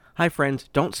Hi, friends.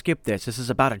 Don't skip this. This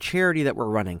is about a charity that we're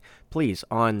running. Please,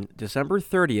 on December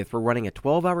 30th, we're running a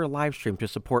 12-hour live stream to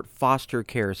support foster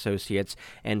care associates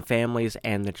and families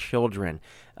and the children.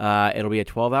 It'll be a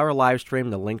 12-hour live stream.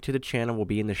 The link to the channel will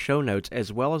be in the show notes,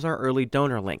 as well as our early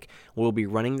donor link. We'll be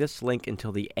running this link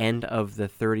until the end of the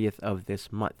 30th of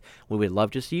this month. We would love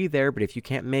to see you there, but if you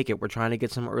can't make it, we're trying to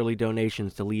get some early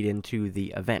donations to lead into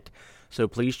the event. So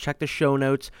please check the show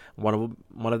notes. One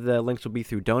of the links will be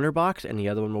through DonorBox, and the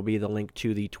other one will be the link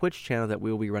to the Twitch channel that we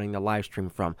will be running the live stream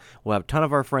from. We'll have a ton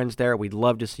of our friends there. We'd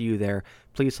love to see you there.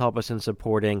 Please help us in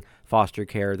supporting foster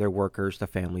care, their workers, the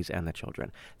families, and the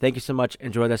children. Thank you so much.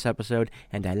 Enjoy this episode,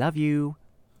 and I love you.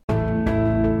 It's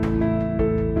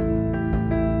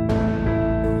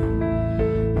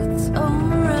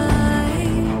alright.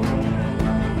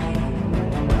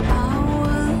 I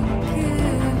will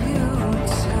give you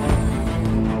time.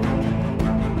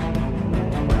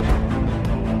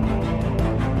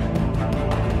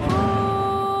 Oh,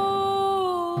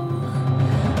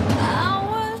 I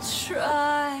will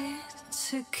try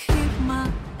to keep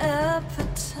my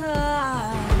appetite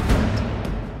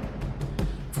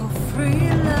for free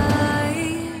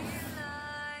life.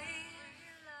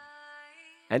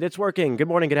 And it's working. Good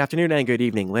morning, good afternoon, and good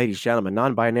evening, ladies, gentlemen,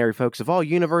 non-binary folks of all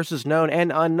universes known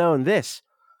and unknown. This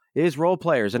is Role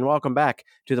Players, and welcome back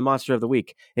to the Monster of the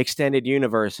Week Extended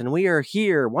Universe. And we are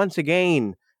here once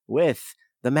again with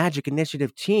the Magic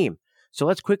Initiative team. So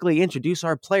let's quickly introduce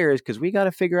our players, because we got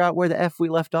to figure out where the F we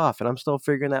left off, and I'm still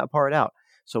figuring that part out.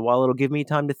 So while it'll give me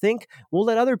time to think, we'll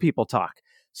let other people talk.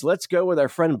 So let's go with our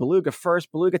friend Beluga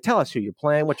first. Beluga, tell us who you're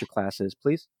playing, what your class is,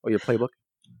 please, or your playbook.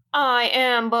 I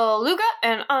am Beluga,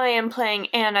 and I am playing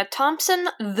Anna Thompson,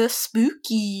 the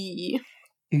Spooky.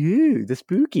 Ooh, the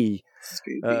spooky.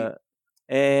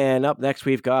 And up next,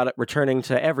 we've got, returning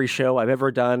to every show I've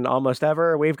ever done, almost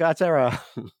ever, we've got Sarah.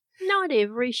 Not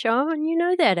every show, and you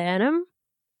know that, Adam.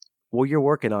 Well, you're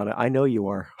working on it. I know you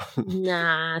are.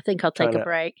 Nah, I think I'll take Trying a to-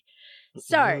 break.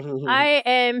 So, I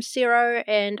am Zero,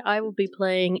 and I will be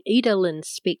playing Edel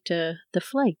Spectre the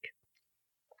Flake.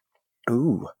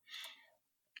 Ooh.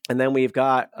 And then we've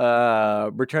got,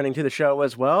 returning to the show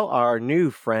as well, our new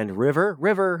friend, River.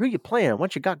 River, who you playing?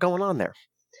 What you got going on there?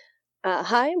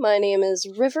 Hi, my name is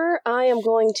River. I am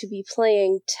going to be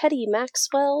playing Teddy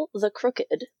Maxwell the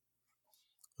Crooked.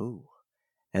 Ooh.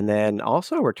 And then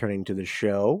also returning to the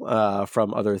show,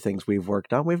 from other things we've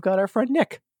worked on, we've got our friend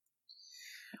Nick.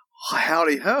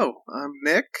 Howdy ho, I'm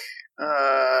Nick.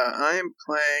 I am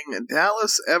playing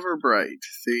Dallas Everbright,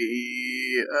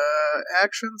 the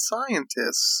action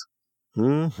scientist.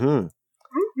 Mm-hmm.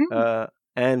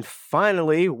 And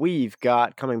finally, we've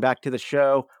got, coming back to the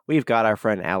show, we've got our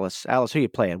friend Alice. Alice, who you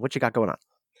playing? What you got going on?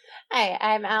 Hi,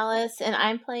 I'm Alice, and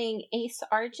I'm playing Ace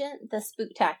Argent, the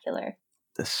Spooktacular.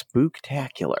 The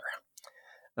Spooktacular.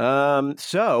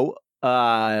 So,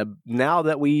 now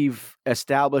that we've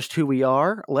established who we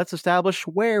are, let's establish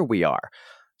where we are.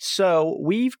 So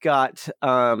we've got,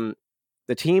 the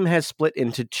team has split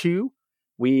into two.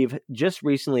 We've just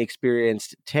recently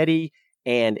experienced Teddy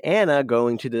and Anna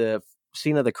going to the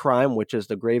scene of the crime, which is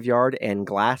the graveyard in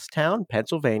Glasstown,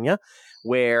 Pennsylvania,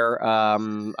 where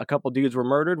a couple dudes were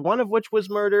murdered, one of which was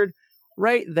murdered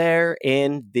right there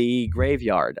in the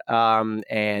graveyard.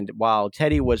 And while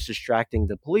Teddy was distracting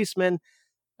the policeman,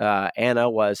 Anna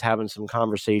was having some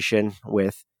conversation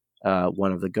with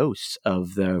one of the ghosts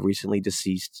of the recently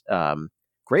deceased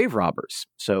grave robbers.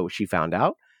 So she found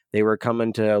out they were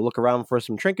coming to look around for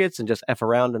some trinkets and just F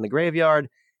around in the graveyard.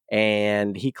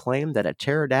 And he claimed that a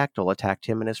pterodactyl attacked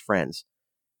him and his friends.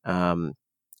 And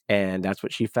that's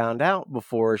what she found out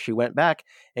before she went back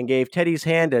and gave Teddy's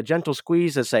hand a gentle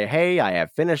squeeze to say, hey, I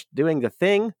have finished doing the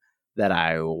thing that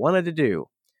I wanted to do.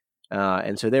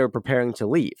 And so they were preparing to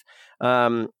leave.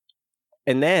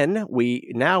 And then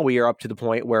we are up to the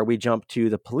point where we jump to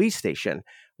the police station,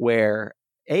 where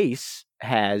Ace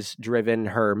has driven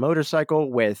her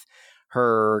motorcycle with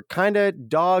her kind of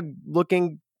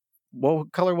dog-looking,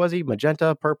 what color was he?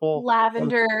 Magenta, purple?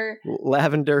 Lavender.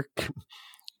 Lavender,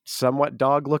 somewhat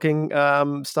dog-looking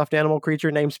stuffed animal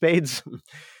creature named Spades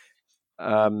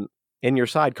in your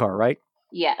sidecar, right?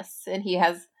 Yes, and he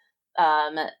has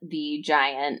the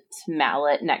giant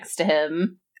mallet next to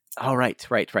him. Oh, right.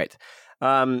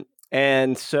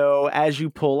 And so as you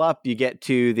pull up, you get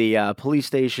to the police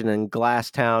station in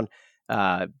Glasstown.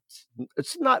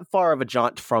 It's not far of a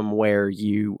jaunt from where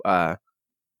you saw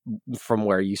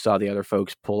the other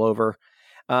folks pull over.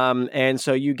 And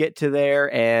so you get to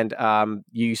there, and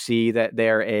you see that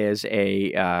there is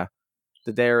a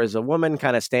woman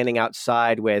kind of standing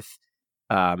outside with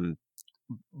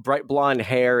bright blonde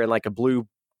hair and like a blue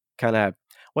kind of,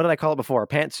 what did I call it before? A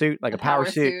pantsuit, like a power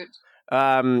suit.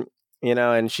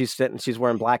 And she's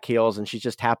wearing black heels, and she's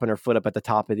just tapping her foot up at the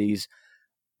top of these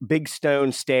big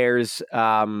stone stairs.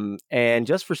 And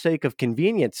just for sake of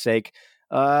convenience sake,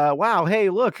 wow, hey,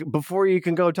 look, before you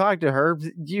can go talk to her,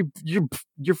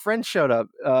 your friend showed up.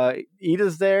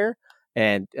 Ida's there,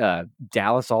 and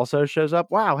Dallas also shows up.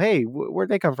 Wow, hey, where'd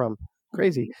they come from?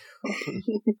 Crazy.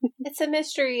 It's a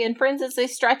mystery, and friends is a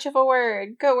stretch of a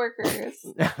word. Coworkers.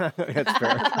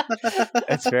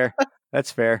 That's fair.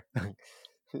 That's fair.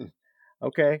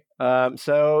 Okay.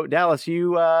 So Dallas,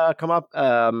 you come up.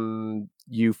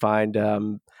 You find.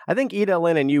 I think Ida,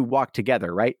 Lynn, and you walk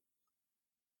together, right?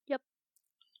 Yep.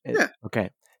 Yeah. Okay.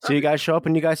 So you guys show up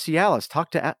and you guys see Alice.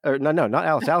 Talk to. No, not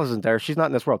Alice. Alice isn't there. She's not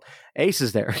in this world. Ace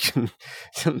is there.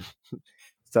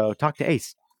 So talk to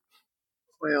Ace.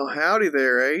 Well, howdy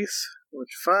there, Ace. What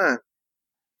you find?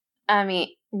 I mean,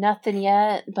 nothing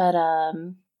yet, but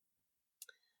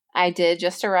I did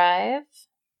just arrive.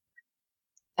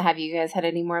 Have you guys had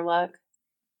any more luck?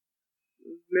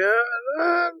 No,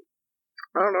 I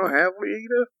don't know. Have we,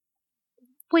 Ida?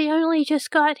 We only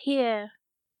just got here.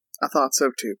 I thought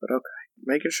so too, but okay.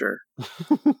 Making sure.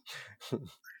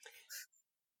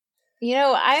 You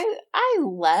know, I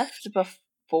left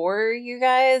before you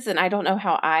guys, and I don't know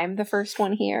how I'm the first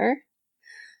one here.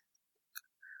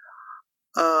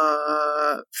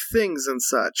 Things and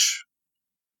such.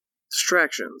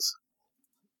 Distractions.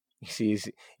 You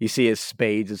see his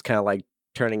spades is kind of like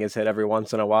turning his head every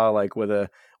once in a while, like with a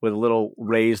little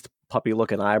raised puppy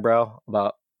looking eyebrow.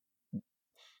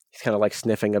 He's kind of like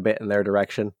sniffing a bit in their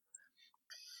direction.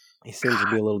 He seems to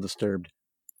be a little disturbed.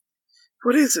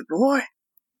 What is it, boy?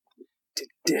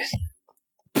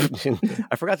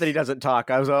 I forgot that he doesn't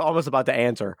talk. I was almost about to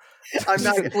answer. I'm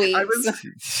not. I Squeaks. was.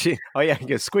 Oh yeah, he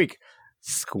goes squeak,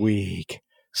 squeak,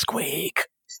 squeak.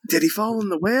 Did he fall in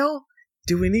the well?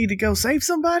 Do we need to go save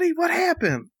somebody? What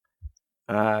happened?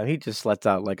 He just lets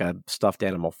out like a stuffed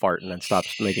animal fart and then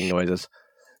stops making noises.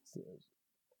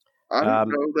 I didn't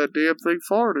know that damn thing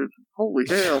farted. Holy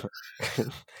hell!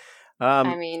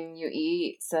 I mean, you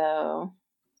eat, so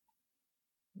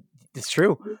It's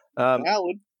true.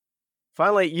 Valid.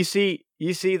 Finally, you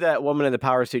see that woman in the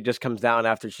power suit just comes down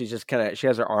after she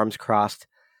has her arms crossed,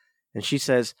 and she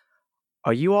says,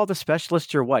 "Are you all the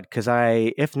specialists or what? Because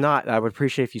if not, I would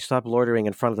appreciate if you stop loitering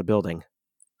in front of the building."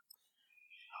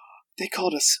 They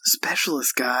called us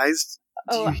specialist guys.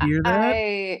 Do oh, you hear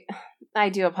that? I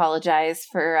do apologize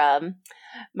for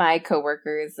my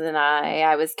coworkers and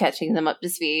I was catching them up to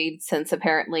speed since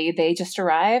apparently they just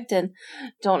arrived and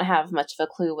don't have much of a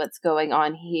clue what's going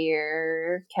on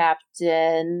here,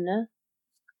 Captain.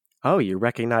 Oh, you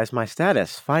recognize my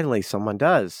status. Finally, someone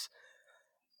does.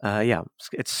 Yeah,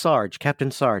 it's Sarge, Captain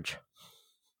Sarge.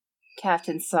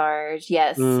 Captain Sarge,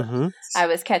 yes. Mm-hmm. I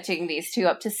was catching these two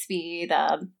up to speed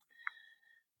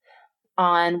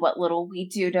on what little we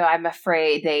do know. I'm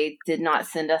afraid they did not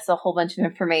send us a whole bunch of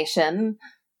information.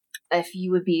 If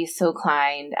you would be so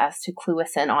kind as to clue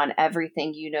us in on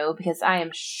everything you know, because I am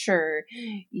sure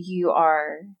you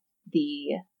are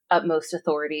the utmost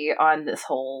authority on this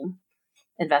whole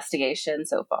investigation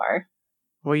so far.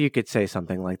 Well, you could say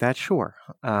something like that, sure.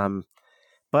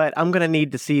 But I'm going to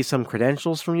need to see some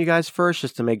credentials from you guys first,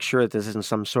 just to make sure that this isn't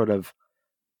some sort of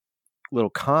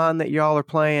little con that y'all are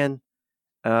playing.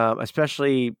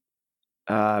 Especially,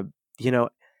 I'm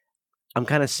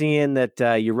kind of seeing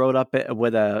that you rode up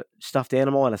with a stuffed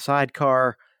animal and a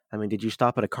sidecar. I mean, did you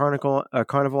stop at a carnival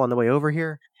on the way over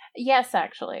here? Yes,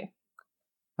 actually.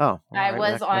 Oh, I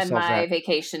was on my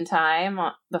vacation time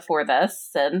before this,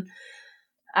 and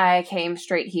I came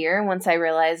straight here once I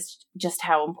realized just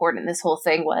how important this whole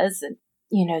thing was. And,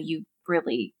 you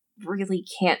really, really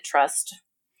can't trust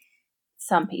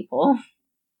some people.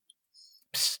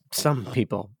 Some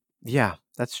people. Yeah,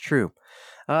 that's true.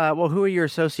 Well, who are your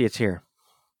associates here?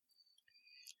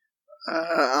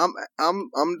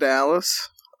 I'm Dallas.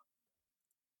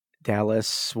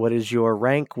 Dallas, what is your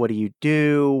rank? What do you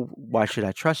do? Why should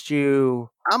I trust you?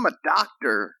 I'm a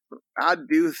doctor. I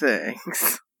do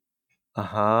things.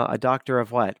 Uh-huh. A doctor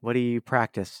of what? What do you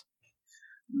practice?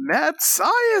 Mad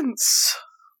science.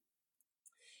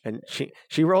 And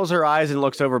she rolls her eyes and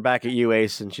looks over back at you,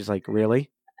 Ace, and she's like, "Really?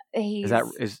 Are you He's a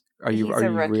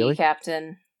rookie, really?"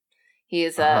 Captain. He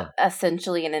is Uh-huh.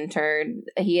 essentially an intern.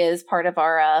 He is part of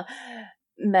our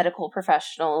medical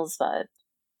professionals, but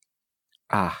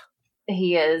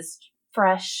he is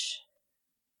fresh,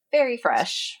 very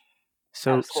fresh.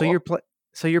 So School.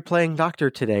 you're playing doctor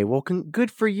today. Well,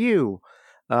 good for you.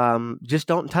 Just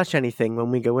don't touch anything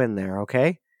when we go in there,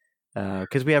 okay?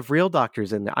 Because we have real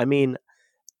doctors in there. I mean,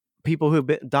 people who've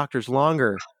been doctors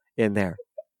longer in there.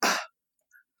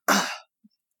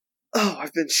 Oh,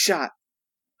 I've been shot.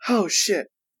 Oh, shit.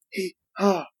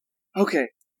 Okay.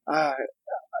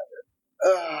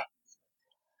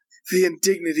 The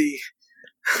indignity.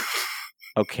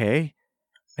 Okay.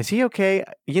 Is he okay?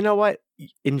 You know what?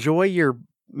 Enjoy your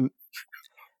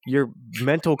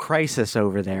mental crisis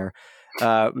over there.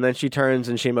 And then she turns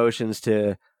and she motions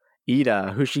to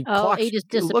Ida, who she clocks. Ida's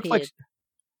disappeared.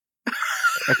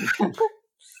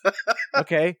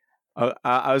 Okay.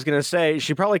 I was gonna say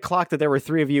she probably clocked that there were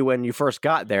 3 of you when you first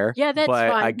got there. Yeah, that's but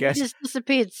fine. I guess He just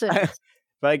disappeared since.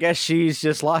 but I guess she's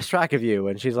just lost track of you,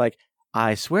 and she's like,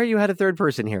 "I swear you had a third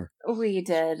person here." We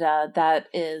did. That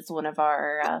is one of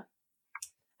our,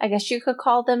 I guess you could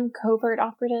call them covert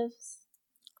operatives.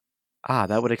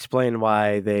 That would explain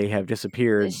why they have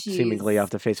disappeared seemingly off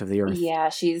the face of the earth. Yeah,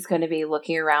 she's going to be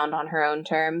looking around on her own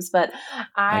terms, but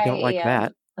I don't like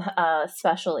that.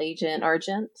 Special Agent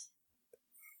Argent.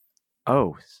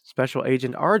 Oh, Special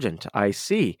Agent Argent. I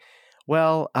see.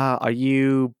 Well, are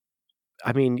you...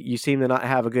 I mean, you seem to not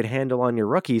have a good handle on your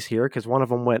rookies here, because one of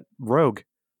them went rogue.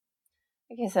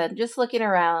 Like I said, just looking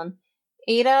around.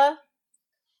 Ida,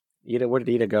 where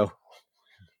did Ida go?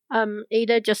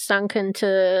 Ida just sunk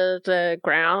into the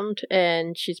ground,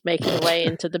 and she's making her way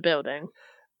into the building.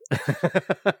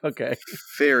 Okay.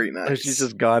 Very nice. She's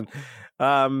just gone.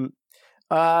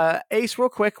 Ace, real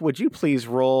quick, would you please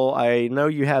roll? I know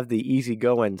you have the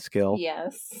easygoing skill.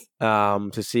 yes.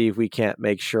 To see if we can't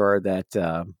make sure that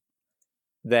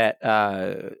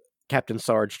Captain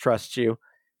Sarge trusts you.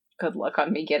 Good luck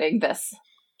on me getting this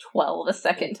 12 a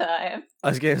second time. I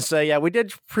was gonna say, yeah, we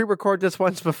did pre-record this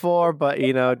once before, but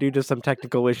due to some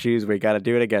technical issues, we got to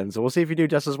do it again. So we'll see if you do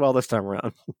just as well this time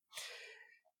around.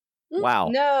 Wow.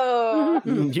 No.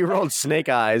 You rolled snake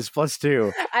eyes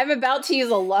 +2. I'm about to use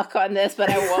a luck on this, but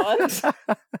I won't.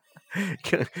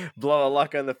 Blow a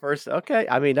luck on the first. Okay,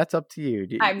 I mean that's up to you.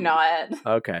 I'm not.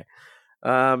 Okay.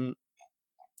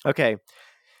 Okay.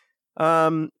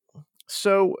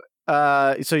 So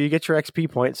you get your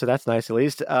XP point, so that's nice at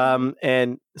least.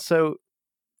 And so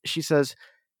she says,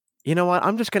 "You know what?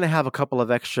 I'm just going to have a couple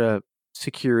of extra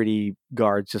security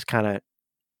guards just kind of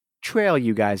trail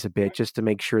you guys a bit, just to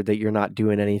make sure that you're not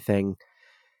doing anything.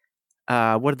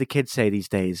 What do the kids say these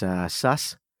days?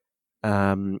 Sus?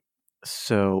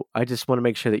 So I just want to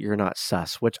make sure that you're not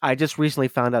sus, which I just recently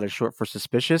found out is short for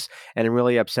suspicious, and I'm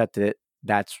really upset that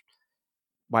that's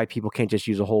why people can't just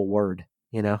use a whole word,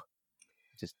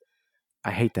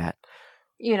 I hate that.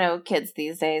 Kids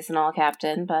these days and all,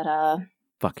 Captain, but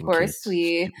Fucking of course kids.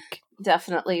 we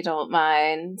definitely don't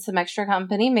mind some extra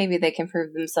company. Maybe they can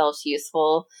prove themselves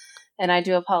useful. And I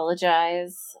do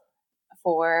apologize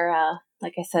for,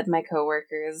 like I said, my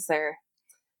coworkers. They're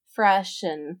fresh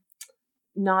and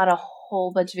not a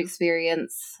whole bunch of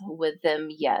experience with them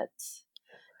yet.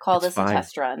 Call That's this fine. a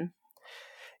test run.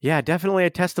 Yeah, definitely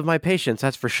a test of my patience,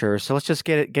 that's for sure. So let's just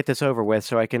get this over with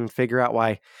so I can figure out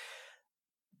why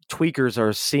tweakers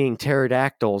are seeing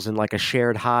pterodactyls in like a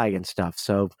shared high and stuff.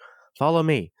 So follow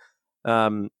me.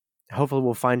 Hopefully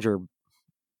we'll find your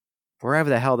wherever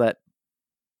the hell that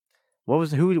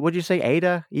what'd you say?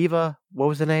 Ada? Eva? What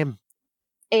was the name?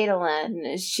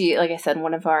 Adalyn, she, like I said,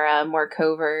 one of our more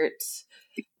covert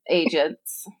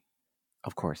agents.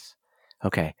 Of course.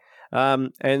 Okay.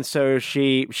 And so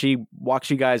she walks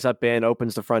you guys up in,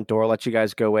 opens the front door, lets you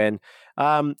guys go in.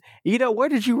 Ida, where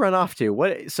did you run off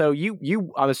to? So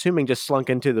you I'm assuming just slunk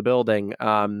into the building.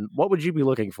 What would you be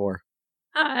looking for?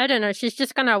 I don't know. She's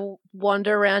just gonna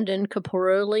wander around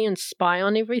incorporeally and spy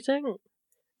on everything.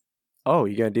 Oh,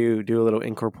 you gonna do a little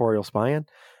incorporeal spying?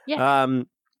 Yeah.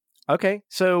 Okay,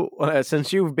 so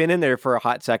since you've been in there for a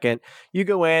hot second, you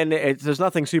go in. There's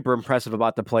nothing super impressive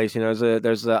about the place. There's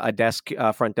a desk,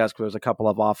 front desk. Where there's a couple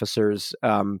of officers.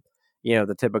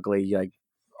 That typically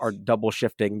are double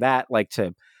shifting that, like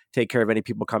to take care of any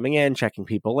people coming in, checking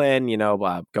people in.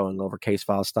 Going over case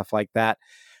files, stuff like that.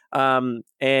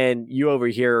 And you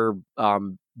overhear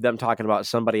them talking about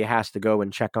somebody has to go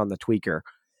and check on the tweaker.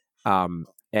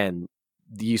 And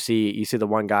you see the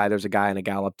one guy, there's a guy and a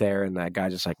gal up there, and that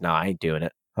guy's just like, no, I ain't doing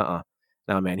it. No,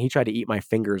 man, he tried to eat my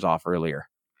fingers off earlier.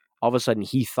 All of a sudden,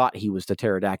 he thought he was the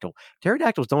pterodactyl.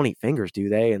 Pterodactyls don't eat fingers, do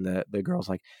they? And the girl's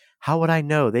like, how would I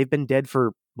know? They've been dead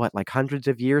for, hundreds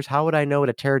of years? How would I know what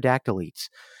a pterodactyl eats?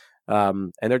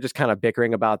 And they're just kind of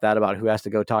bickering about who has to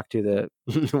go talk to the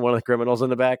one of the criminals in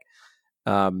the back.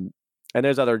 And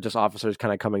there's other just officers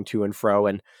kind of coming to and fro.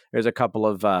 And there's a couple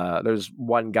of, there's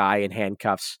one guy in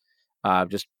handcuffs,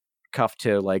 just cuffed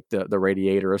to like the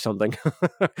radiator or something.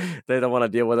 They don't want to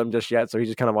deal with him just yet. So he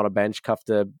just kind of on a bench cuffed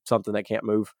to something that can't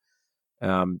move.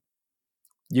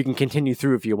 You can continue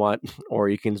through if you want, or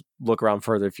you can look around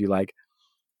further if you like.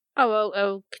 Oh,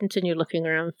 I'll continue looking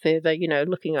around further,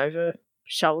 looking over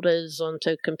shoulders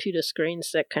onto computer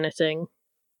screens, that kind of thing.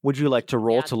 Would you like to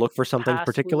roll to look for something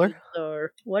particular? Passwords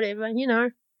or whatever, Do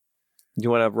you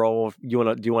want to roll? Do you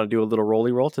want to do a little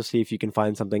rolly roll to see if you can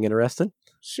find something interesting?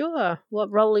 Sure. What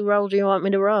rolly roll do you want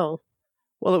me to roll?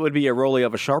 Well, it would be a rolly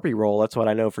of a Sharpie roll. That's what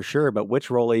I know for sure. But which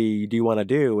rolly do you want to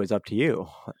do is up to you.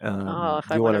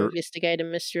 If I want to investigate a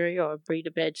mystery or read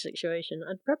a bad situation,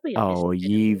 I'd probably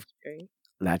investigate a mystery.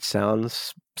 That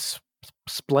sounds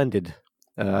splendid.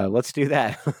 Let's do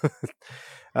that.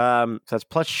 So that's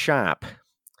plus sharp,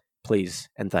 please,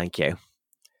 and thank you.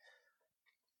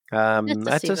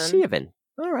 That's a 7.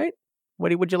 All right.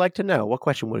 What would you like to know? What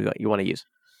question would you want to use?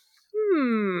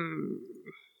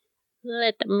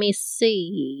 Let me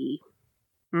see.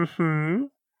 Mm-hmm.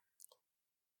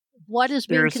 What has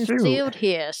been concealed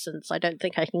here, since I don't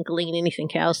think I can glean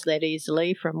anything else that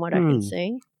easily from what I can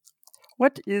see?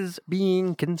 What is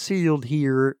being concealed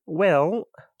here? Well,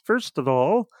 first of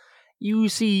all, you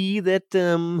see that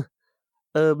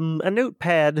a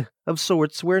notepad of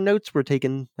sorts where notes were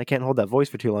taken. I can't hold that voice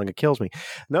for too long; it kills me.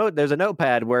 No, there's a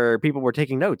notepad where people were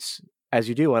taking notes, as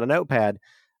you do on a notepad.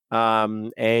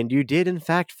 And you did in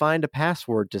fact find a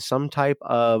password to some type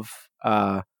of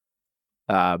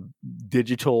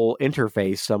digital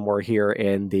interface somewhere here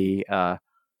in the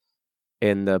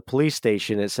police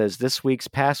station. It says this week's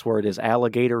password is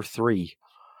Alligator 3.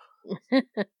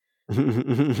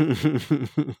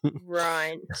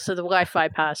 Right. So the Wi-Fi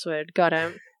password. Got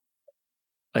him.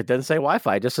 It doesn't say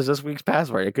Wi-Fi. It just says this week's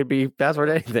password. It could be password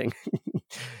anything.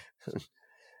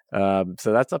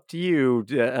 So that's up to you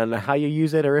and how you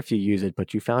use it or if you use it,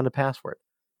 but you found a password.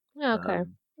 Okay.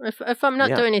 If I'm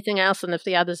not doing anything else and if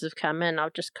the others have come in, I'll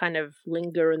just kind of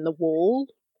linger in the wall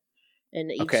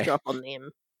and eavesdrop on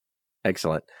them.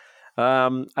 Excellent.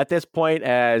 At this point,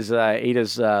 as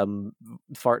Ada's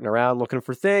farting around looking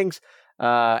for things,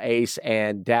 Ace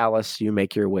and Dallas, you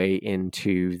make your way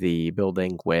into the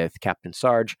building with Captain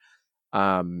Sarge.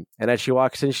 And as she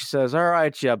walks in, she says, "All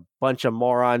right, you bunch of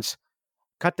morons.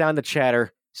 Cut down the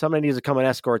chatter. Somebody needs to come and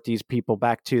escort these people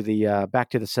back to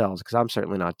the cells because I'm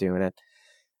certainly not doing it."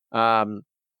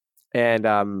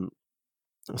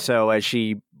 So as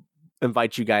she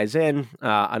invites you guys in,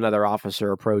 another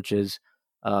officer approaches.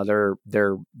 Their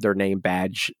name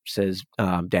badge says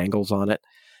Dangles on it.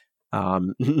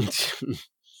 And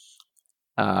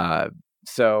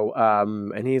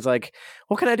he's like,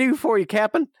 "What can I do for you,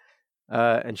 Captain?"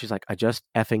 And she's like, "I just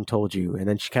effing told you." And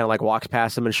then she kind of like walks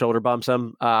past him and shoulder bumps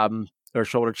him, or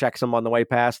shoulder checks him on the way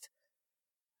past.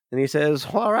 And he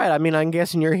says, "Well, all right. I mean, I'm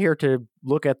guessing you're here to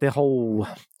look at the whole,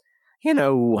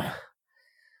 the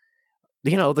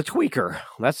tweaker.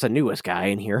 That's the newest guy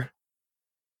in here.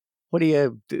 What do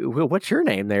you do? What's your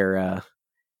name there,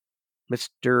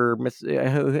 Mr.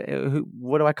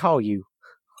 What do I call you?"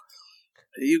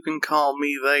 You can call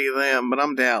me they, them, but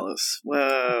I'm Dallas.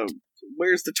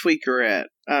 Where's the tweaker at?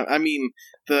 I mean,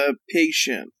 the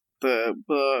patient.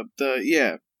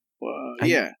 Yeah.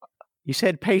 You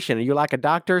said patient. Are you like a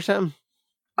doctor or something?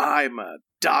 I'm a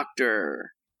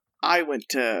doctor. I went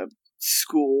to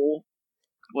school.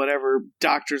 Whatever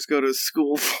doctors go to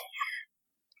school for.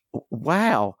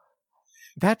 Wow.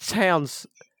 That sounds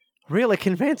really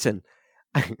convincing.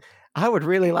 I would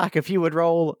really like if you would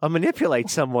roll a manipulate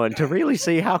someone to really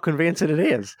see how convincing it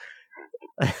is.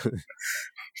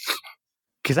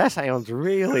 Because that sounds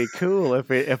really cool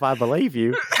if I believe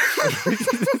you.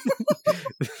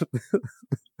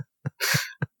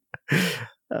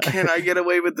 Can I get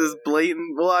away with this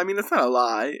blatant? Well, I mean, it's not a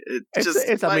lie.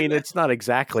 It's not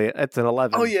exactly. It's an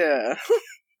 11. Oh yeah.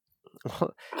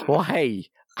 Well, hey,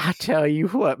 I tell you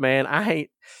what, man. I'm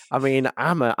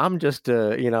just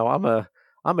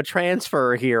I'm a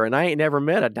transfer here, and I ain't never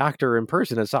met a doctor in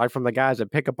person aside from the guys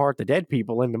that pick apart the dead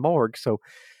people in the morgue. So,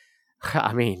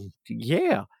 I mean,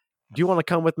 yeah. Do you want to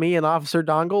come with me and Officer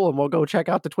Dongle, and we'll go check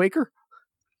out the tweaker?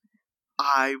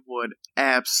 I would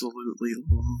absolutely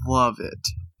love it.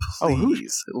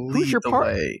 Please, who's your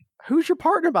partner? Who's your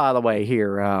partner, by the way?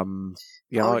 Here,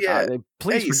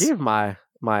 please Ace. Forgive my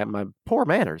poor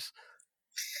manners.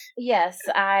 Yes,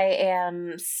 I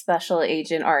am Special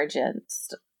Agent Argent.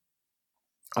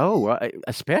 Oh,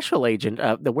 a special agent.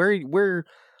 Where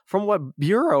from what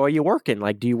bureau are you working?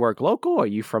 Like, do you work local? Are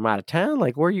you from out of town?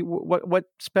 Like, what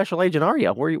special agent are you?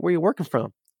 Where you working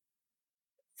from?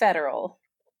 Federal.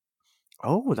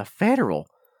 Oh, the federal.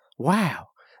 Wow,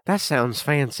 that sounds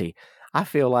fancy. I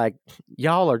feel like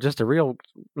y'all are just a real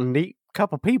neat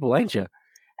couple people, ain't you?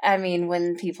 I mean,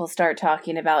 when people start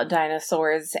talking about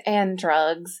dinosaurs and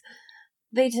drugs,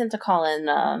 they tend to call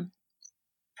in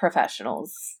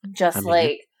professionals,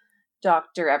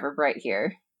 Dr. Everbright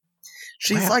here.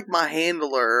 She's like my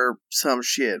handler or some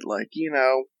shit, like,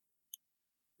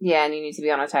 Yeah, and you need to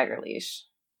be on a tiger leash.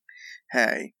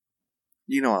 Hey,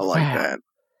 I like that.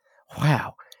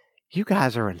 Wow, you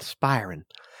guys are inspiring.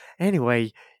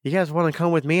 Anyway, you guys want to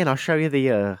come with me and I'll show you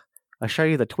the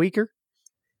tweaker?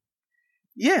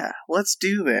 Yeah, let's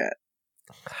do that.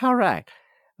 All right.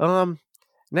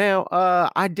 Now,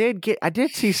 I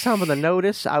did see some of the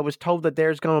notice. I was told that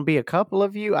there's going to be a couple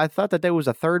of you. I thought that there was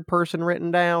a third person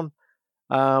written down.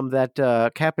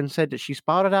 That Captain said that she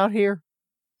spotted out here.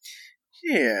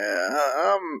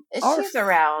 Yeah. She's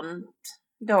around.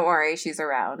 Don't worry, she's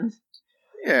around.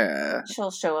 Yeah.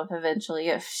 She'll show up eventually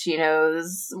if she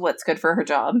knows what's good for her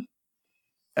job.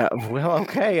 Well,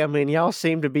 okay. I mean, y'all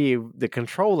seem to be the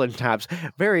controlling types.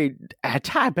 Very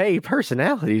type A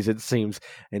personalities, it seems.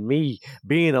 And me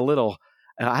being a little,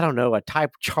 I don't know, a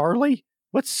type Charlie?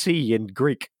 What's C in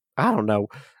Greek? I don't know.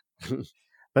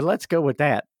 But let's go with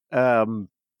that. Well,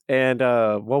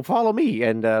 follow me.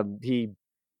 And he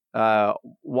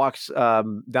walks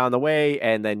down the way,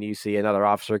 and then you see another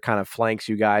officer kind of flanks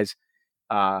you guys.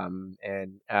 You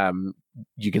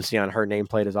can see on her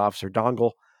nameplate as Officer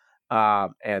Dongle.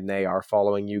 And they are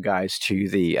following you guys to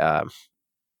the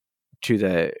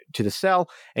cell,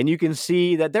 and you can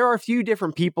see that there are a few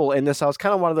different people in this cell. It's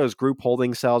kind of one of those group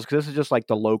holding cells because this is just like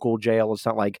the local jail. It's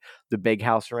not like the big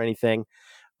house or anything.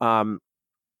 You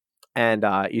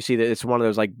see that it's one of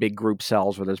those like big group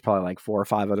cells where there's probably like 4 or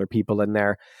 5 other people in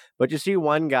there. But you see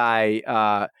one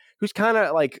guy who's kind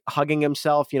of like hugging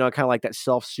himself, kind of like that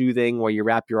self-soothing where you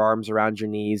wrap your arms around your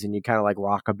knees and you kind of like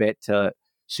rock a bit to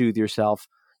soothe yourself.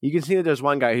 You can see that there's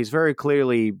one guy who's very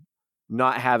clearly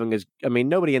not having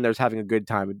nobody in there's having a good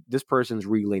time. This person's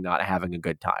really not having a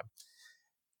good time.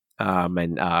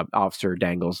 Officer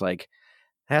Dangle's like,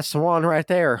 that's the one right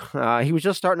there. He was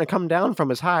just starting to come down from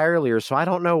his high earlier, so I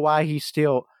don't know why he's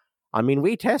still...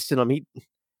 we tested him.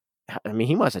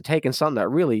 He must have taken something that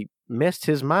really messed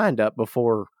his mind up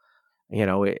before,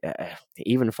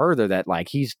 even further that, like,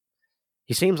 he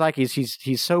seems like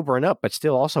he's sobering up, but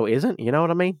still also isn't. You know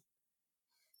what I mean?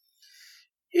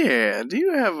 Yeah, do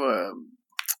you have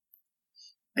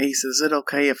Ace, is it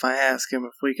okay if I ask him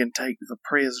if we can take the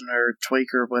prisoner,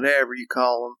 tweaker, whatever you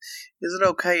call him, is it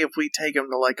okay if we take him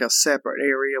to, like, a separate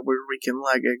area where we can,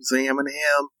 like, examine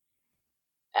him?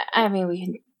 We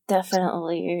can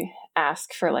definitely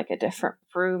ask for, like, a different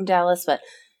room, Dallas, but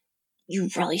you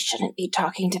really shouldn't be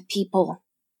talking to people.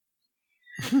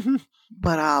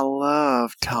 But I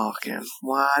love talking.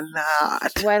 Why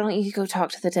not? Why don't you go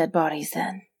talk to the dead bodies,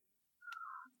 then?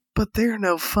 But they're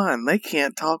no fun. They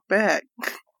can't talk back.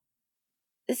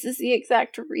 This is the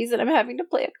exact reason I'm having to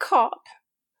play a cop.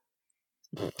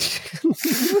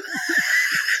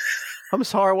 I'm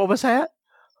sorry, what was that?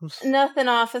 Nothing,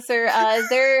 officer. Is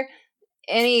there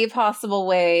any possible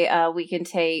way we can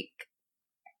take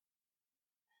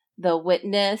the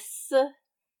witness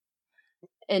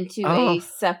into a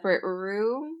separate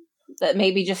room? That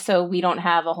maybe just so we don't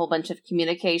have a whole bunch of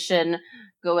communication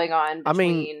going on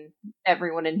between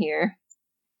everyone in here.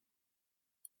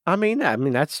 I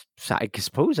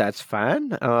suppose that's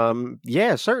fine.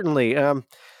 Yeah, certainly. And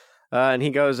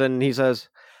he goes and he says,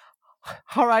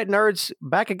 all right, nerds,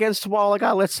 back against the wall. I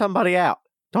gotta let somebody out.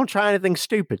 Don't try anything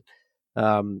stupid.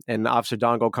 And Officer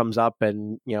Dongle comes up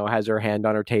and, has her hand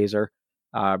on her taser,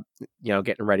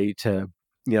 getting ready to,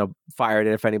 fire it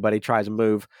if anybody tries to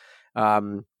move.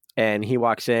 And he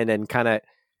walks in and kind of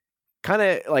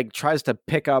like tries to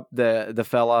pick up the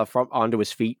fella from onto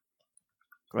his feet.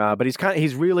 But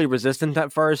he's really resistant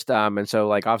at first. And so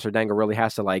like Officer Dangle really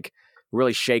has to like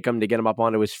really shake him to get him up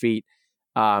onto his feet.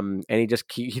 And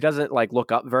he doesn't like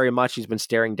look up very much. He's been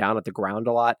staring down at the ground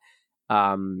a lot.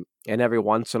 And every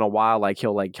once in a while, like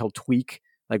he'll tweak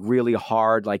like really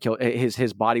hard. Like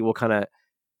his body will kind of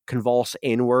convulse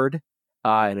inward,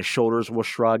 and his shoulders will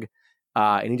shrug.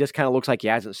 And he just kind of looks like he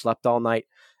hasn't slept all night.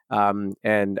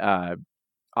 Officer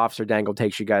Dangle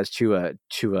takes you guys to a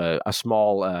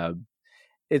small,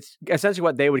 it's essentially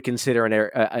what they would consider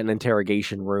an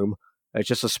interrogation room. It's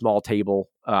just a small table,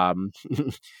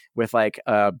 with like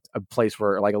a place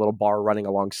where like a little bar running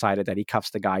alongside it that he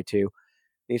cuffs the guy to.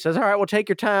 And he says, all right, well, take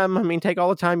your time. Take all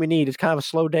the time you need. It's kind of a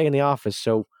slow day in the office.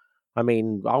 So, all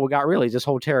we got really is this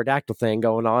whole pterodactyl thing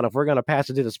going on. If we're going to pass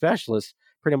it to the specialist,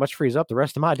 pretty much frees up the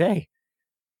rest of my day.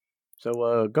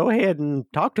 So go ahead and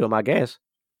talk to him, I guess.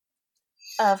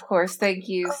 Of course. Thank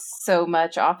you so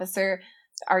much, officer.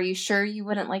 Are you sure you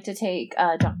wouldn't like to take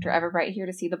Dr. Everbright here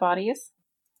to see the bodies?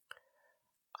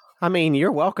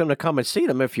 You're welcome to come and see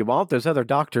them if you want. There's other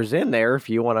doctors in there if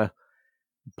you want to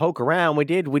poke around. We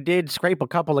did scrape a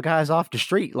couple of guys off the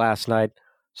street last night.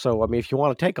 So I mean, if you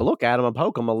want to take a look at them and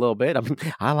poke them a little bit,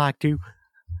 I like to.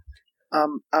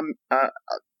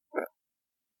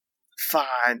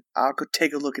 Fine. I'll go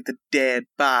take a look at the dead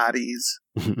bodies.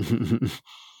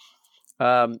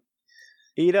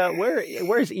 Ida,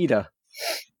 where's Ida?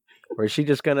 Or is she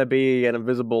just gonna be an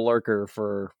invisible lurker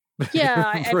for?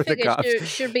 Yeah, I figured it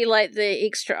should be like the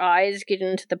extra eyes get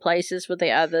into the places where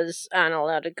the others aren't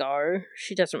allowed to go.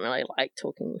 She doesn't really like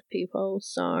talking with people,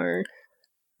 so.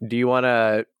 Do you want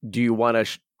to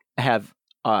have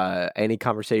any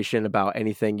conversation about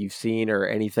anything you've seen or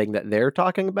anything that they're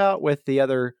talking about with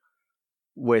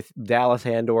Dallas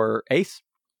and or Ace?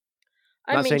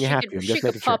 I mean, she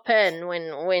could pop in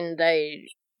when they.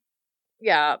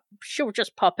 Yeah, she'll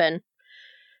just pop in.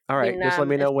 All right, just let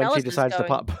me know when she decides to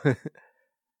pop.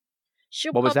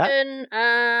 She'll pop in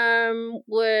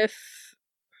with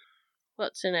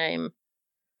what's her name?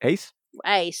 Ace?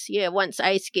 Ace, yeah, once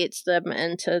Ace gets them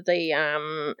into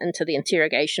the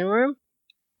interrogation room.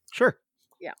 Sure.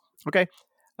 Yeah. Okay.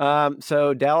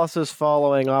 So Dallas is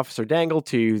following Officer Dangle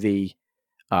to the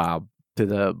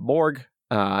morgue,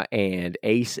 and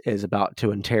Ace is about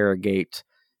to interrogate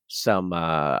some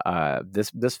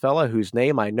this fella whose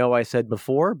name I know I said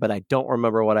before, but I don't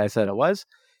remember what I said it was.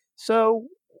 So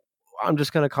I'm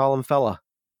just gonna call him fella.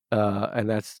 And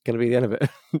that's gonna be the end of it.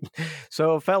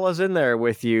 So fella's in there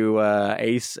with you,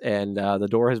 Ace, and the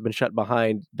door has been shut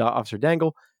behind Officer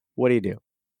Dangle. What do you do?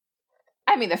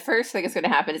 I mean, the first thing that's going to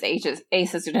happen is Ace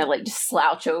is going to like just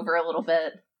slouch over a little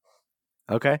bit.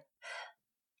 Okay.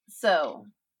 So,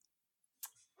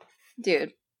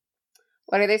 dude,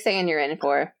 what are they saying you're in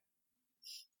for?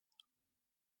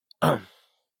 And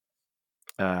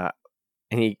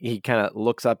he kind of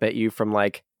looks up at you from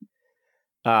like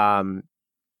kind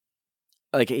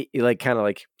of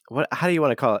like what? How do you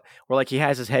want to call it? Where like he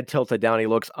has his head tilted down, he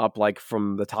looks up like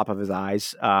from the top of his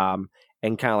eyes,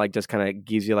 and kind of like just kind of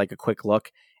gives you like a quick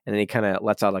look, and then he kind of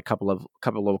lets out a couple of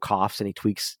little coughs, and he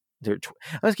tweaks. I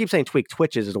just keep saying tweak.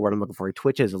 Twitches is the word I'm looking for. He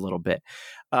twitches a little bit,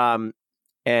 but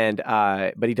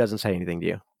he doesn't say anything to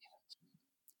you.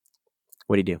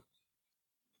 What do you do?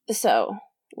 So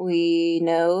we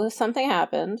know something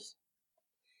happened,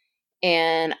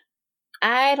 and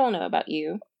I don't know about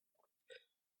you,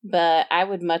 but I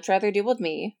would much rather deal with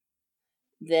me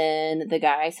than the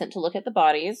guy sent to look at the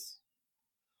bodies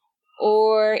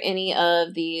or any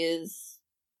of these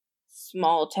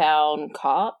small town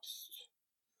cops.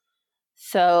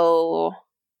 So,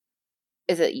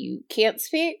 is it you can't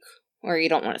speak or you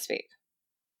don't want to speak?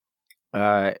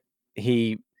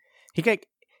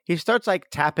 He starts like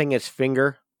tapping his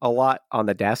finger a lot on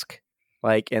the desk,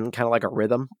 like in kind of like a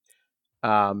rhythm.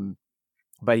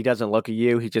 But he doesn't look at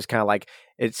you. He just kind of like,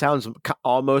 it sounds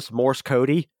almost Morse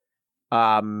codey.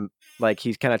 Like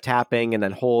he's kind of tapping and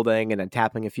then holding and then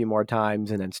tapping a few more times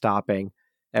and then stopping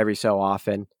every so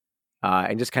often.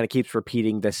 And just kind of keeps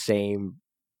repeating the same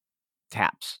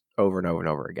taps over and over and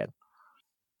over again.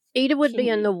 Ida would be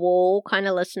on the wall kind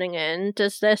of listening in.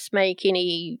 Does this make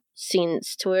any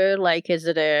sense to her? Like, is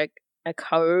it a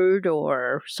code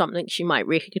or something she might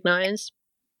recognize?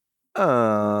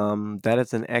 That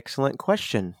is an excellent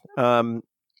question. Do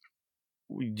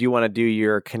you want to do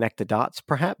your connect the dots,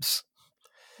 perhaps?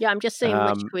 Yeah, I'm just saying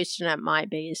which question it might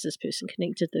be. Is this person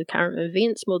connected to the current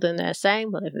events more than they're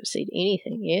saying? Well, they haven't said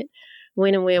anything yet.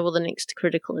 When and where will the next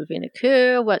critical event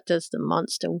occur? What does the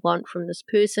monster want from this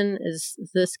person? Is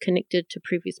this connected to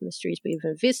previous mysteries we've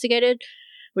investigated,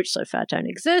 which so far don't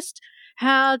exist?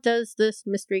 How does this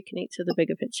mystery connect to the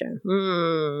bigger picture?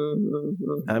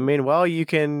 I mean, well, you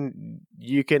can,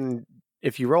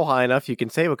 if you roll high enough, you can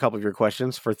save a couple of your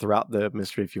questions for throughout the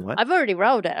mystery if you want. I've already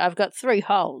rolled it. I've got 3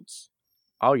 holds.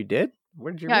 Oh, you did?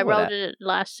 Where did you roll I rolled it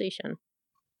last session.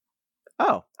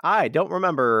 Oh, I don't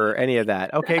remember any of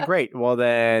that. Okay, great. Well,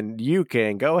 then you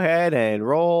can go ahead and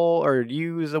roll or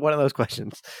use one of those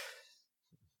questions.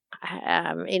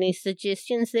 Any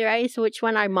suggestions there, Ace? Which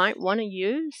one I might want to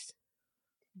use?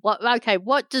 What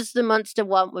does the monster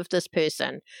want with this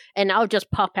person? And I'll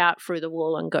just pop out through the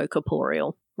wall and go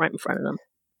corporeal right in front of them.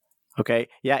 Okay,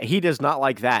 yeah, he does not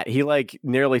like that. He like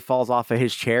nearly falls off of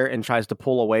his chair and tries to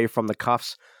pull away from the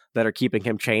cuffs that are keeping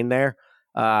him chained there.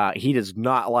 He does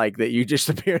not like that you just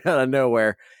appeared out of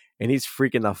nowhere, and he's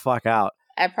freaking the fuck out.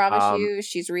 I promise you,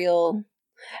 she's real,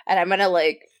 and I'm gonna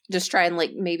like just try and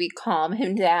like maybe calm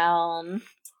him down.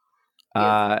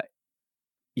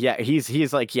 Yeah,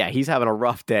 he's like, yeah, he's having a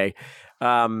rough day,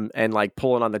 and like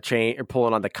pulling on the chain or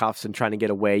pulling on the cuffs and trying to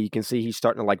get away. You can see he's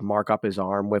starting to like mark up his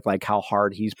arm with like how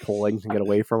hard he's pulling to get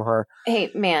away from her.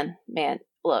 Hey, man,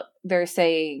 look, they're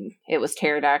saying it was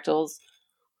pterodactyls.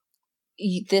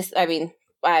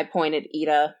 I pointed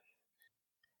Ida.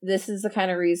 This is the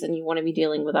kind of reason you want to be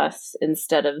dealing with us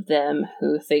instead of them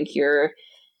who think you're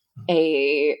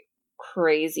a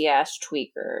crazy ass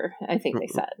tweaker, I think they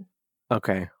said.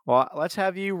 Okay. Well, let's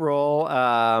have you roll.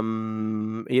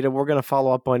 Ida, we're going to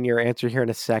follow up on your answer here in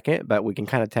a second, but we can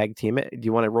kind of tag team it. Do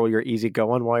you want to roll your easy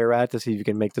going while you're at it to see if you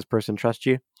can make this person trust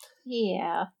you?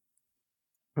 Yeah.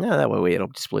 Yeah, that way it'll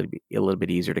just be a little bit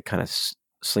easier to kind of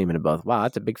slam into both. Wow,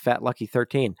 that's a big fat lucky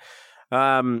 13.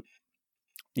 So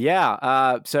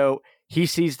he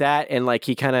sees that and like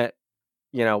he kind of,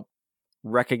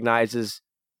 recognizes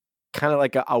kind of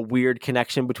like a weird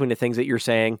connection between the things that you're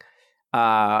saying.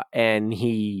 And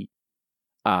he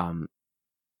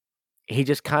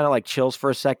just kind of like chills for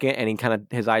a second and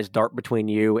his eyes dart between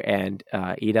you and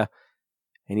Ida.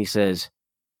 And he says,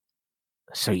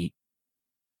 so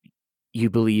you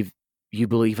believe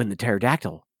in the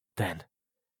pterodactyl then?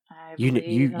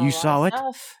 You saw it?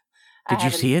 Did you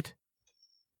see it?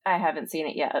 I haven't seen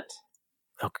it yet.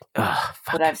 Okay.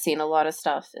 But I've seen a lot of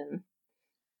stuff and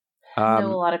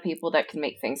know a lot of people that can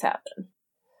make things happen.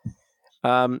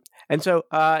 And so,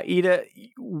 Ida,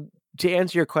 to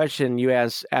answer your question, you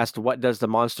asked, what does the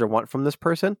monster want from this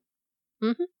person?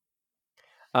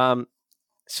 Mm-hmm.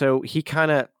 So he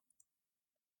kind of,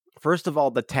 first of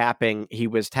all, he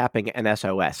was tapping an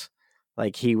SOS.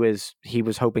 Like he was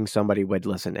hoping somebody would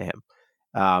listen to him.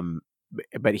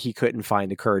 But he couldn't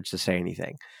find the courage to say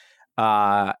anything.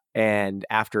 And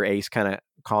after Ace kind of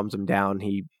calms him down,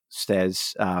 he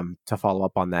says, to follow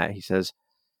up on that, he says,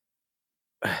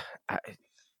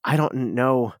 I don't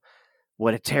know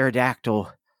what a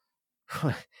pterodactyl.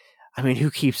 I mean, who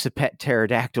keeps a pet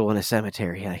pterodactyl in a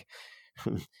cemetery?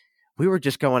 We were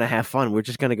just going to have fun. We're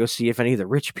just going to go see if any of the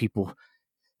rich people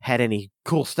had any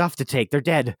cool stuff to take. They're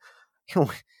dead.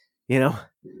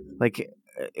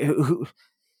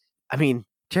 I mean,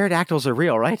 pterodactyls are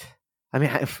real, right? I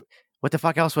mean, what the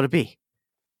fuck else would it be?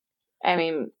 I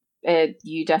mean,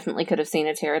 you definitely could have seen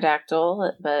a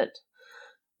pterodactyl, but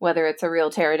whether it's a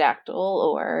real pterodactyl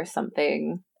or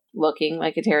something looking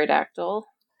like a pterodactyl.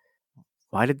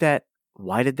 Why did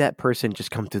that person just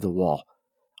come through the wall?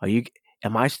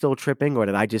 Am I still tripping or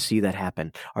did I just see that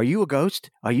happen? Are you a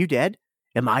ghost? Are you dead?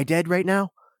 Am I dead right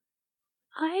now?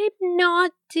 I'm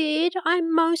not dead.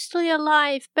 I'm mostly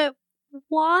alive, but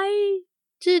why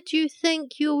did you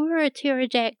think you were a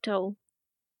pterodactyl?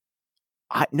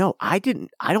 No, I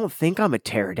didn't. I don't think I'm a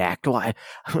pterodactyl.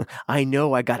 I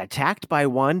know I got attacked by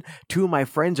one. Two of my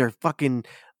friends are fucking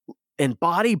in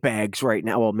body bags right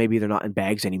now. Well, maybe they're not in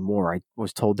bags anymore. I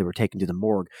was told they were taken to the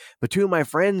morgue. But two of my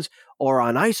friends are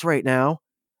on ice right now.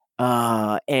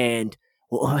 And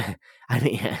well, I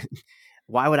mean,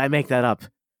 why would I make that up?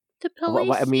 The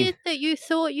police said that you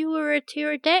thought you were a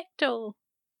pterodactyl.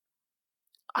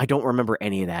 I don't remember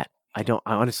any of that. I don't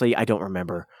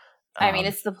remember. I mean,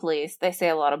 it's the police. They say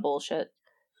a lot of bullshit.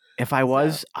 If I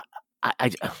was, I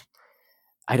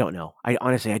don't know. I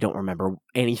honestly don't remember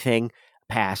anything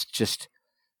past just,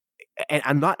 and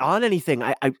I'm not on anything.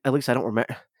 I at least I don't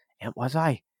remember. Was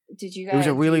I? Did you guys? It was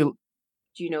a really.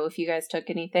 Do you know if you guys took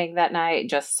anything that night?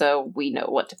 Just so we know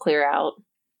what to clear out.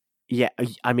 Yeah,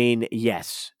 I mean,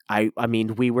 yes. I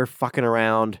mean, we were fucking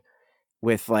around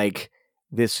with like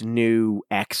this new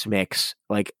X mix,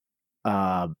 like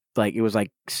it was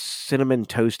like Cinnamon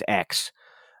Toast X,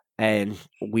 and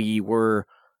we were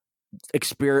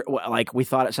like we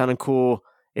thought it sounded cool.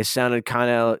 It sounded kind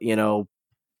of,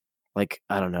 like,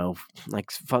 I don't know,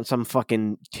 like some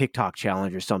fucking TikTok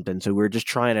challenge or something. So we were just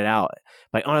trying it out.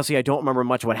 But honestly, I don't remember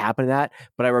much what happened to that,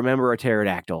 but I remember a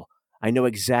pterodactyl. I know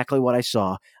exactly what I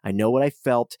saw. I know what I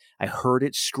felt. I heard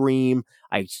it scream.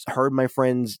 I heard my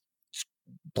friends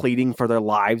pleading for their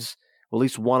lives. Well, at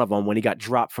least one of them when he got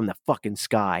dropped from the fucking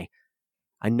sky.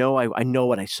 I know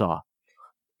what I saw.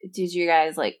 Did you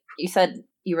guys, you said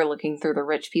you were looking through the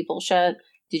rich people shit.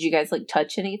 Did you guys,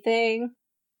 touch anything?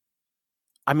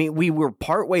 I mean, we were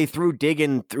partway through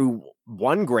digging through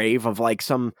one grave of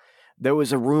there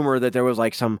was a rumor that there was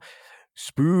some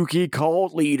spooky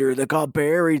cult leader that got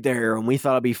buried there, and we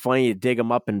thought it'd be funny to dig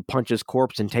him up and punch his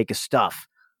corpse and take his stuff.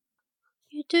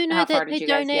 You do know that they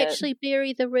don't actually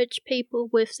bury the rich people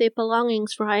with their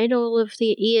belongings, right? All of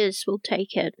their heirs will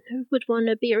take it. Who would want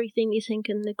to bury anything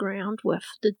in the ground with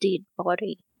the dead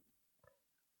body?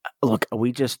 Look,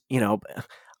 we just,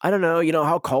 I don't know,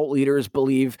 how cult leaders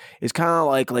believe is kind of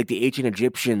like the ancient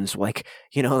Egyptians,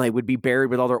 they would be buried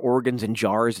with all their organs in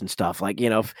jars and stuff.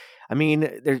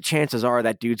 Their chances are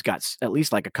that dude's got at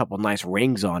least a couple nice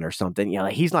rings on or something.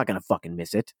 He's not going to fucking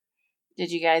miss it.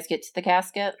 Did you guys get to the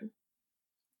casket?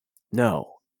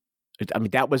 No.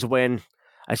 That was when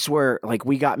I swear, like,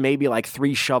 we got maybe like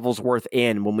 3 shovels worth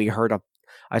in when we heard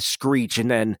a screech, and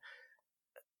then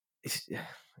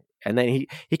he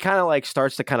kind of like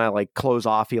starts to kind of like close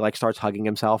off. He like starts hugging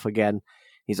himself again.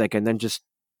 He's like, and then just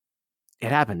it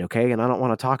happened, okay? And I don't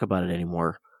want to talk about it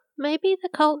anymore. Maybe the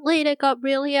cult leader got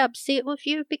really upset with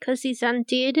you because he's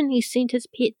undead and he sent his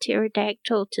pet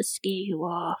pterodactyl to scare you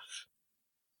off.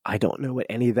 I don't know what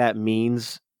any of that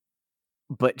means,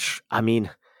 but I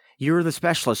mean, you're the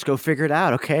specialist. Go figure it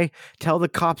out, okay? Tell the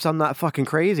cops I'm not fucking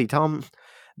crazy. Tell them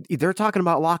they're talking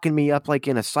about locking me up like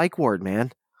in a psych ward,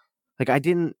 man. Like I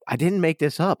didn't make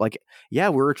this up. Like, yeah,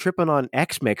 we were tripping on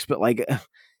X-Mix, but like,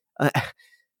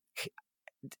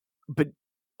 but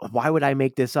why would I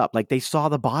make this up? Like they saw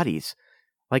the bodies,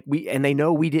 like and they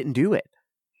know we didn't do it.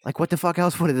 Like what the fuck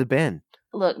else would it have been?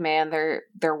 Look, man,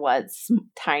 there was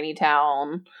tiny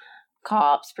town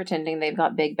cops pretending they've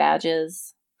got big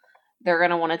badges. They're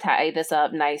gonna want to tie this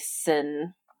up nice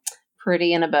and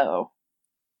pretty in a bow.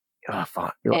 Oh,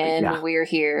 fuck. And yeah. We're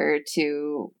here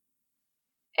to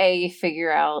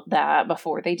figure out that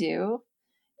before they do,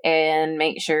 and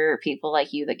make sure people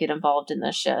like you that get involved in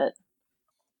this shit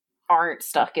aren't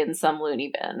stuck in some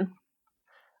loony bin.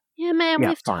 Yeah, man,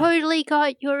 we've totally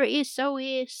got your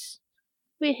SOS.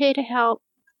 We're here to help.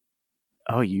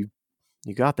 Oh, you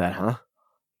got that, huh?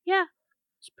 Yeah,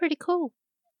 it's pretty cool.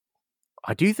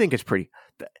 I do think it's pretty.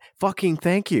 Fucking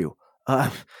thank you.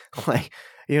 Like,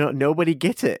 nobody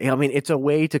gets it. I mean, it's a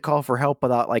way to call for help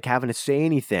without like having to say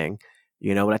anything.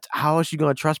 That's how else you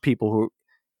going to trust people who,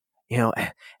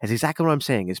 that's exactly what I'm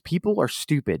saying. Is people are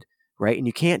stupid, right? And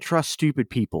you can't trust stupid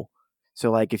people. So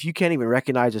like, if you can't even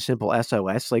recognize a simple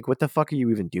SOS, like, what the fuck are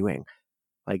you even doing?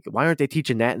 Like, why aren't they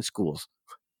teaching that in schools?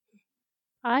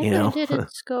 I learned it in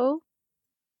school.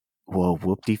 Whoa,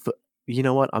 whoop-de-foot. You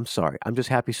know what? I'm sorry. I'm just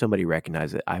happy somebody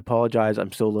recognized it. I apologize.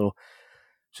 I'm still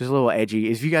just a little edgy.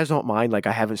 If you guys don't mind, like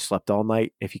I haven't slept all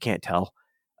night, if you can't tell.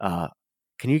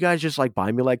 Can you guys just like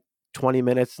buy me like 20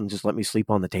 minutes and just let me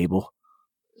sleep on the table?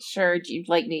 Sure. Do you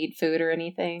like need food or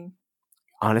anything?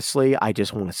 Honestly, I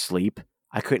just want to sleep.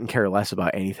 I couldn't care less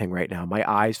about anything right now. My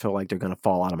eyes feel like they're going to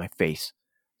fall out of my face.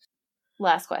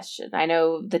 Last question. I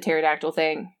know the pterodactyl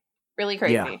thing, really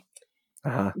crazy. Yeah.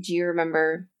 Uh-huh. Do you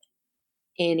remember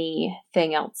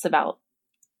anything else about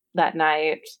that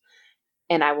night?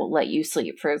 And I will let you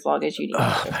sleep for as long as you need.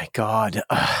 Oh my God.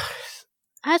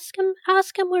 Ask him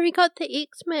where he got the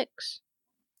X-Mix.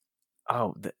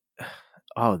 Oh,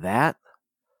 that?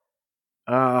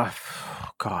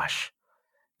 Gosh.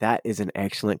 That is an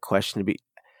excellent question to be.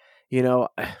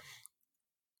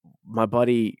 My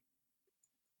buddy,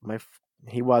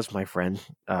 he was my friend.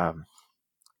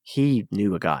 He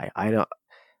knew a guy. I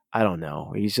don't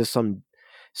know. He's just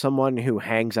someone who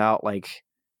hangs out like,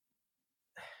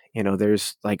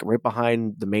 there's like right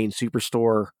behind the main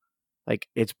superstore. Like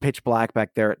it's pitch black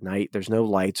back there at night. There's no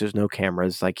lights. There's no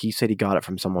cameras. Like he said he got it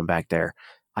from someone back there.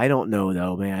 I don't know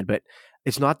though, man, but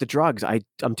it's not the drugs.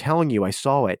 I'm telling you, I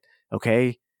saw it.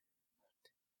 Okay.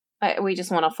 We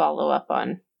just want to follow up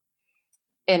on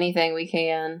anything we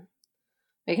can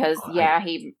because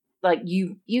he like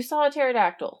you saw a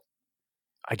pterodactyl.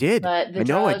 I did. But the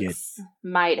drugs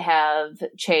might have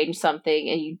changed something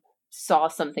and you saw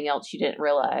something else you didn't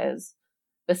realize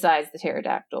besides the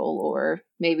pterodactyl, or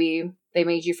maybe they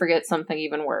made you forget something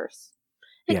even worse.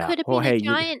 It could have been a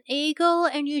giant eagle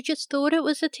and you just thought it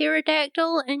was a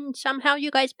pterodactyl and somehow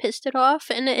you guys pissed it off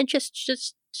and it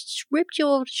just ripped you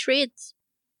all to shreds.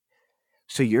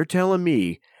 So you're telling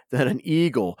me that an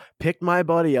eagle picked my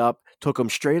buddy up, took him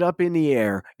straight up in the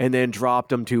air, and then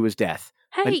dropped him to his death?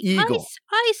 Hey, an eagle.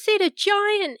 I said a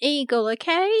giant eagle,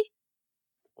 okay?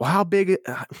 Well, how big?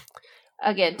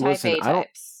 Again, type A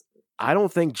types. I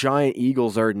don't think giant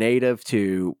eagles are native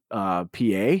to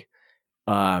PA.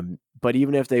 But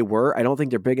even if they were, I don't think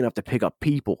they're big enough to pick up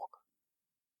people.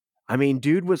 I mean,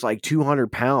 dude was like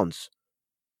 200 pounds.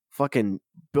 Fucking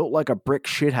built like a brick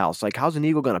shithouse. Like, how's an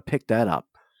eagle going to pick that up?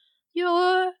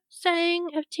 You're saying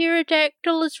a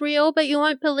pterodactyl is real, but you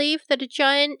won't believe that a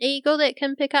giant eagle that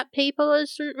can pick up people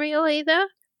isn't real either?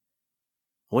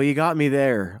 Well, you got me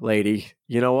there, lady.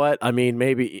 You know what? I mean,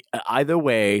 maybe either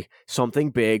way,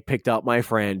 something big picked up my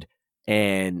friend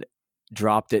and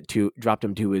dropped him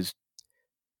to his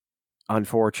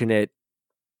unfortunate,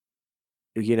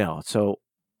 so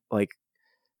like,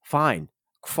 fine,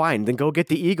 then go get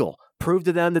the eagle. Prove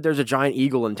to them that there's a giant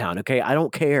eagle in town, okay? I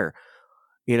don't care.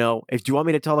 If you want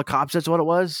me to tell the cops that's what it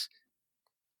was?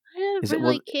 I don't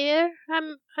really care.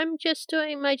 I'm just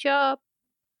doing my job.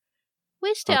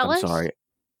 Where's Dallas? I'm sorry.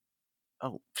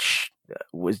 Oh,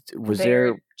 was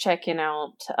They're checking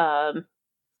out the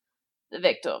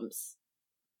victims.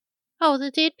 Oh,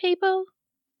 the dead people?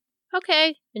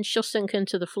 Okay. And she'll sink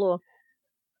into the floor.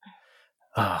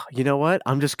 Oh, you know what?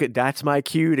 I'm just good. That's my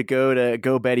cue to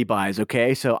go Betty Buys.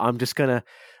 Okay, so I'm just gonna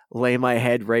lay my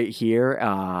head right here,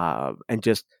 and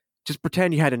just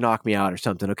pretend you had to knock me out or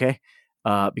something. Okay,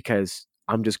 because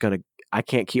I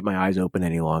can't keep my eyes open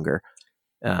any longer.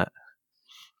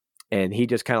 And he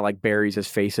just kind of like buries his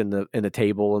face in the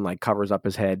table and like covers up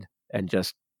his head and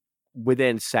just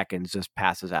within seconds just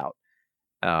passes out.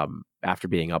 After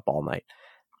being up all night.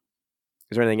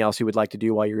 Is there anything else you would like to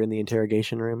do while you're in the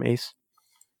interrogation room, Ace?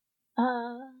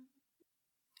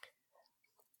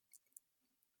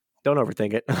 Don't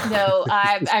overthink it. No,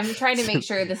 I'm trying to make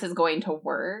sure this is going to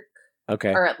work.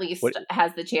 Okay. Or at least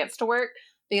has the chance to work.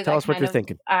 Because Tell us what you're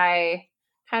thinking. I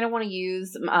kind of want to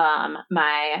use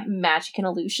my magic and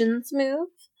illusions move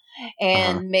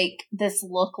and make this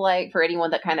look like, for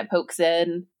anyone that kind of pokes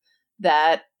in,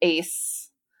 that Ace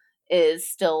is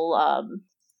still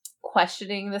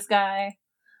questioning this guy,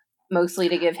 mostly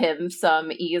to give him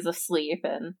some ease of sleep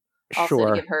and also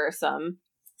to give her some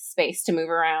space to move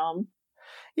around.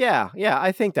 Yeah,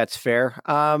 I think that's fair.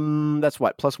 That's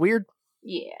what, plus weird?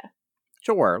 Yeah.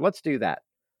 Sure, let's do that.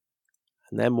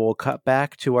 And then we'll cut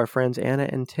back to our friends Anna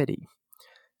and Teddy.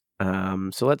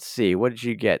 So let's see, what did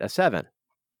you get? A 7,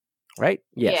 right?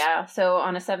 Yes. Yeah, so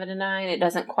on a 7 to 9, it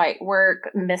doesn't quite work.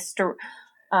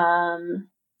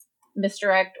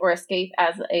 Misdirect or escape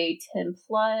as a 10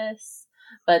 plus,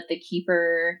 but the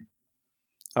keeper.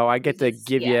 Oh, I get to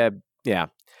give you. Yeah.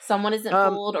 Someone isn't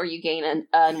fooled, or you gain an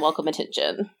unwelcome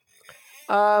attention.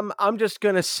 I'm just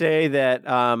gonna say that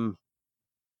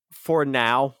for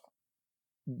now,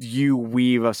 you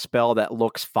weave a spell that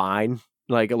looks fine.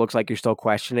 Like it looks like you're still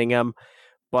questioning him,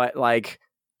 but like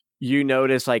you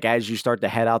notice, like as you start to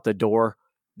head out the door,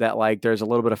 that like there's a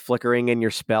little bit of flickering in your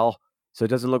spell. So it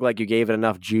doesn't look like you gave it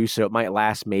enough juice, so it might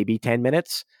last maybe 10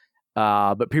 minutes.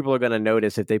 But people are going to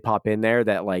notice if they pop in there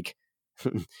that like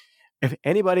if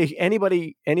anybody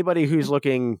who's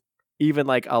looking even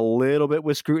like a little bit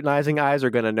with scrutinizing eyes are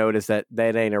going to notice that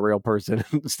ain't a real person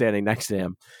standing next to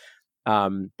him.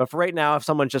 But for right now, if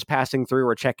someone's just passing through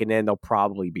or checking in, they'll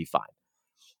probably be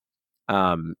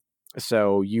fine.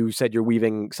 So you said you're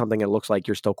weaving something that looks like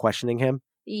you're still questioning him?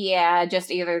 Yeah, just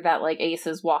either that like Ace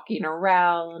is walking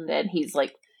around and it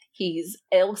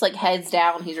looks like heads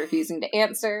down, he's refusing to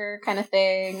answer kind of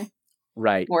thing.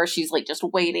 Right. Or she's like just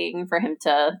waiting for him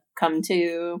to come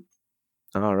to.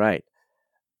 All right.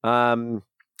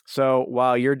 So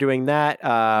while you're doing that,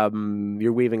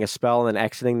 you're weaving a spell and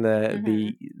exiting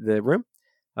the room.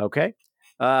 Okay.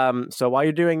 So while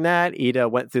you're doing that, Ida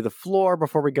went through the floor.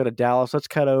 Before we go to Dallas, let's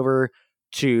cut over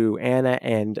to Anna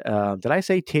and did I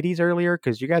say titties earlier?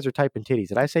 Because you guys are typing titties.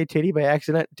 Did I say titty by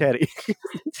accident? Teddy.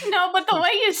 No, but the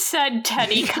way you said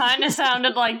Teddy kind of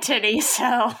sounded like titty,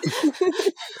 so.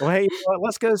 Well, hey,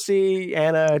 let's go see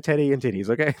Anna, Teddy, and titties,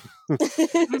 okay?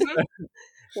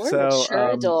 We're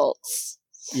mature adults.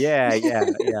 Yeah.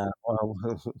 Well,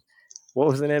 what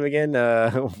was the name again?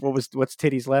 What's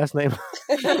Titty's last name?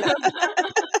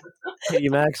 Titty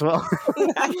Maxwell.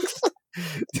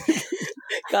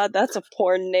 God, that's a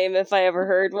porn name if I ever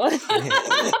heard one.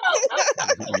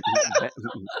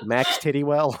 Max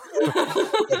Tittywell.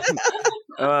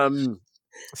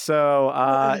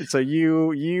 So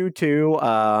you two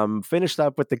finished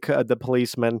up with the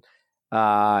policeman,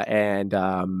 and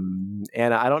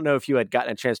Anna, I don't know if you had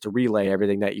gotten a chance to relay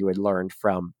everything that you had learned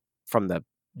from the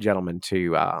gentleman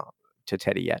to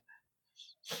Teddy yet.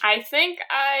 I think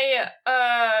I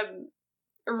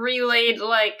relayed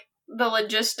like the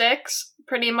logistics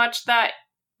pretty much, that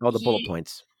the bullet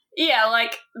points. Yeah,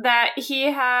 like that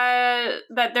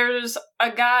that there's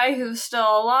a guy who's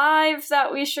still alive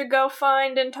that we should go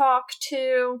find and talk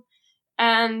to,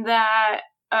 and that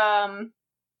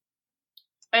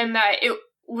it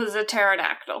was a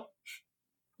pterodactyl.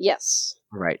 Yes.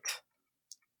 Right.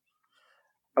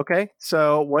 Okay,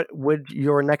 so what would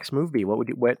your next move be? What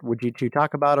would you two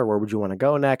talk about, or where would you want to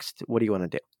go next? What do you want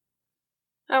to do?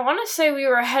 I want to say we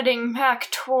were heading back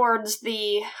towards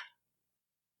the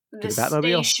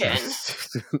station.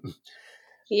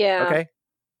 Yeah. Okay.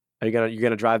 Are you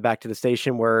gonna drive back to the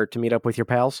station to meet up with your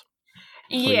pals?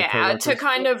 Yeah, to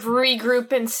kind of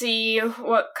regroup and see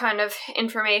what kind of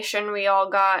information we all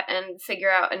got and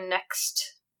figure out a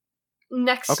next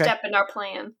step in our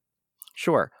plan.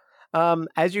 Sure.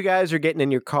 As you guys are getting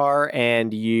in your car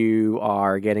and you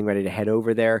are getting ready to head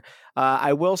over there,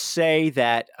 I will say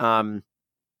that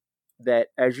that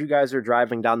as you guys are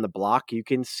driving down the block, you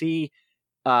can see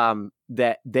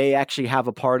that they actually have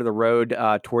a part of the road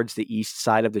towards the east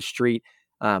side of the street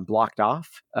blocked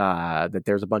off. That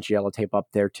there's a bunch of yellow tape up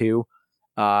there too.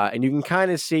 And you can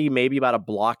kind of see maybe about a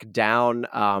block down.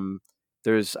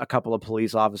 There's a couple of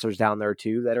police officers down there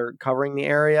too that are covering the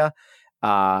area.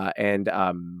 And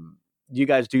you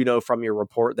guys do know from your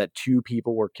report that 2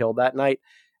 people were killed that night.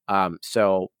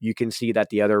 So you can see that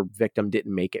the other victim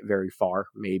didn't make it very far,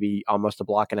 maybe almost a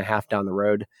block and a half down the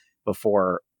road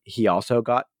before he also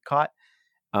got caught.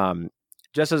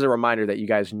 Just as a reminder that you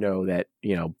guys know that,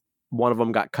 one of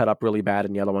them got cut up really bad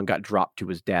and the other one got dropped to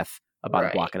his death about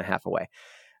a block and a half away.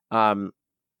 So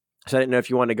I didn't know if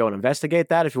you want to go and investigate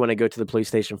that, if you want to go to the police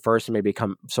station first and maybe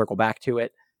circle back to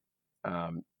it.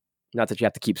 Not that you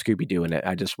have to keep Scooby doing it.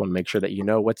 I just want to make sure that you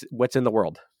know what's in the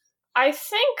world. I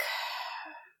think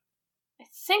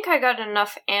I got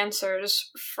enough answers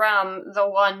from the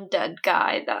one dead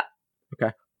guy that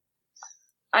okay.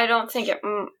 I don't think it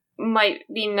might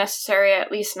be necessary,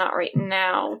 at least not right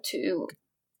now, to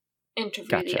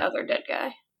interview the other dead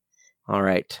guy. All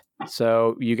right.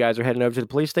 So you guys are heading over to the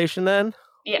police station then?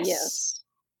 Yes.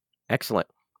 Excellent.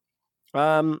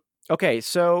 Okay,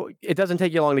 so it doesn't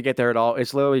take you long to get there at all.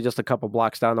 It's literally just a couple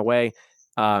blocks down the way.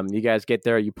 You guys get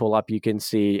there, you pull up, you can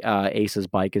see Ace's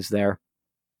bike is there.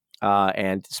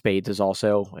 And Spades is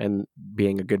also, and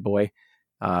being a good boy,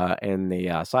 in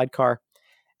the sidecar.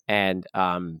 And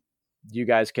you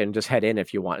guys can just head in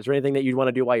if you want. Is there anything that you'd want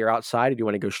to do while you're outside, or do you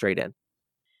want to go straight in?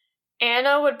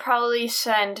 Anna would probably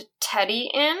send Teddy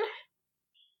in,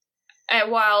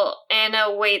 while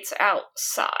Anna waits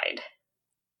outside.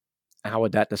 How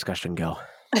would that discussion go?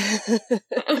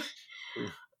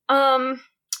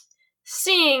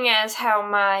 Seeing as how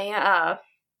my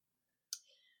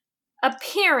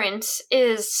appearance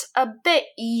is a bit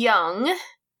young,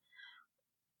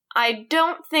 I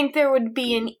don't think there would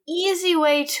be an easy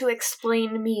way to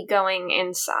explain me going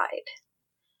inside.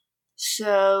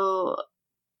 So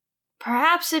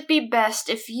perhaps it'd be best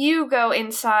if you go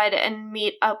inside and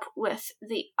meet up with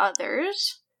the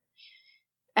others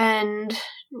and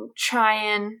try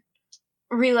and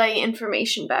relay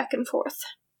information back and forth.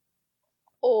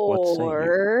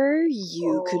 Or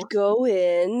you could go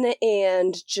in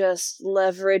and just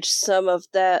leverage some of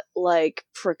that,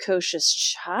 precocious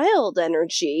child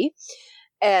energy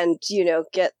and,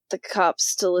 get the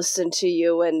cops to listen to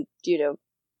you and,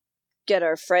 get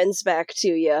our friends back to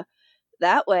you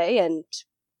that way. And,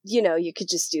 you could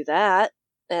just do that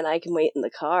and I can wait in the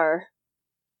car.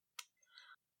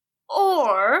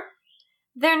 Or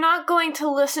they're not going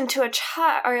to listen to a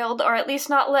child, or at least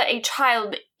not let a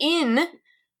child in,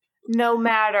 no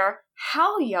matter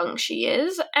how young she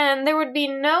is, and there would be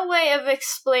no way of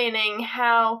explaining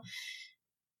how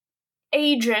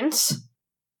agents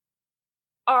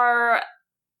are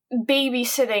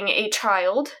babysitting a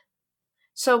child.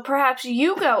 So perhaps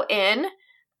you go in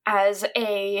as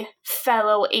a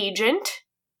fellow agent,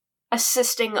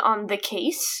 assisting on the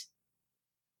case,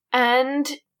 and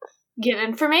get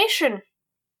information.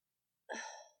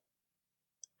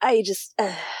 I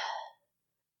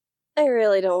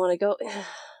really don't want to go.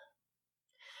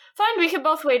 Fine, we could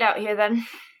both wait out here then.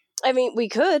 I mean, we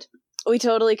could. We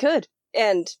totally could.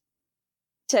 And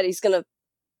Teddy's gonna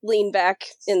lean back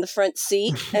in the front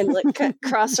seat and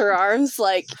cross her arms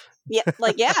yeah,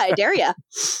 I dare ya.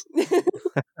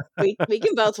 we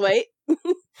can both wait.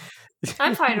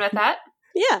 I'm fine with that.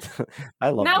 Yeah. I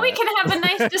love now that. We can have a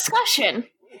nice discussion.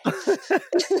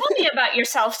 Tell me about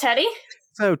yourself, Teddy.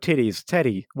 So,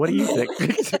 Teddy, what do you think?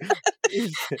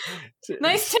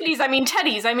 Nice titties, I mean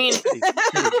teddies, I mean...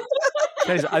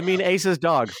 Teddies, I mean Ace's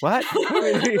dog. What?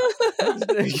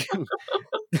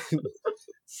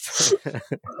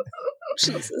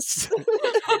 Jesus.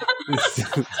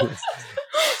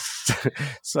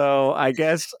 So, I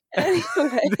guess Anyway.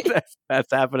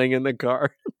 that's happening in the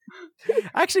car.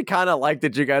 I actually kind of like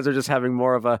that you guys are just having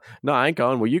more of a, no, I ain't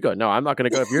going. Well, you go. No, I'm not going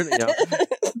to go if you're,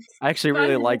 I actually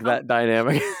really like that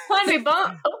dynamic. Fine,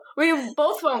 we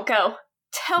both won't go.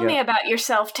 Tell me about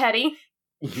yourself, Teddy.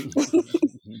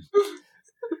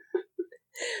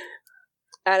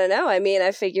 I don't know. I mean,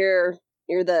 I figure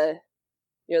you're the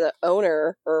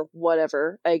owner or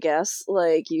whatever, I guess.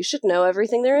 You should know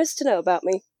everything there is to know about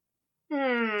me.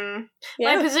 Yeah.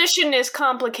 My Yeah. position is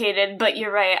complicated, but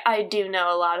you're right. I do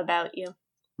know a lot about you.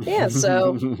 Yeah,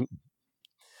 so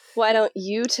why don't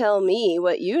you tell me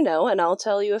what you know, and I'll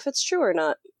tell you if it's true or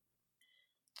not.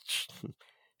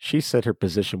 She said her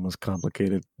position was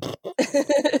complicated.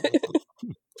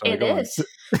 It is.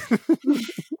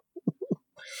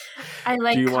 I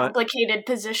like complicated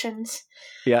positions.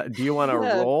 Yeah. Do you want to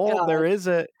Oh, roll? God. There is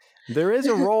a. There is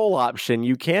a roll option.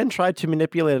 You can try to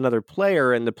manipulate another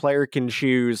player, and the player can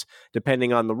choose,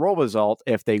 depending on the roll result,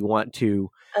 if they want to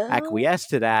acquiesce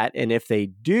to that. And if they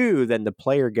do, then the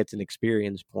player gets an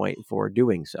experience point for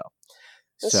doing so.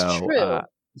 That's true.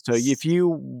 So if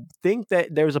you think that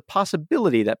there's a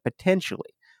possibility that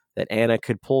potentially that Anna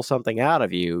could pull something out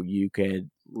of you, you could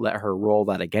let her roll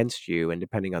that against you. And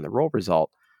depending on the roll result,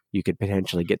 you could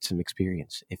potentially get some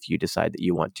experience if you decide that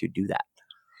you want to do that.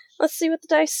 Let's see what the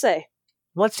dice say.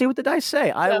 Let's see what the dice say.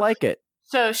 I like it.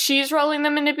 So she's rolling to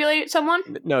manipulate someone?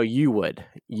 No, you would.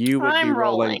 You would be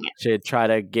rolling to try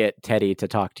to get Teddy to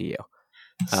talk to you.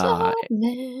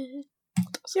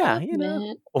 Yeah, you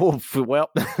know. Oh, well,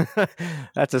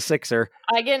 that's a 6er.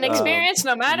 I get an experience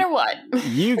no matter what.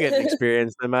 You get an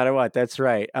experience no matter what. That's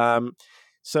right.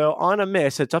 So on a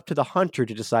miss, it's up to the hunter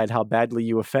to decide how badly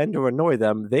you offend or annoy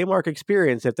them. They mark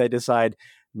experience if they decide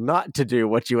not to do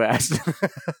what you asked.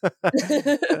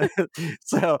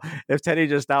 So if Teddy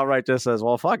just outright just says,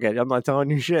 well, fuck it, I'm not telling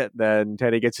you shit, then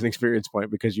Teddy gets an experience point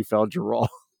because you failed your roll.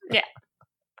 Yeah.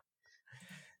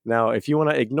 Now, if you want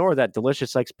to ignore that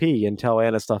delicious XP and tell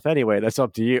Anna stuff anyway, that's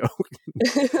up to you.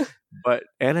 But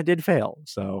Anna did fail,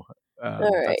 so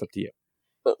that's up to you.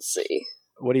 Let's see.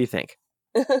 What do you think?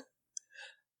 Do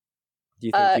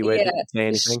you think you would say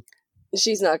anything?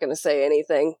 She's not going to say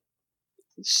anything.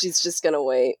 She's just going to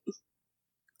wait.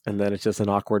 And then it's just an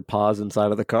awkward pause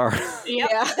inside of the car. Yep,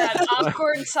 that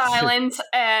awkward silence,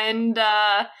 and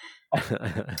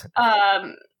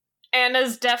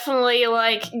Anna's definitely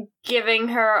like giving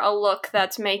her a look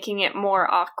that's making it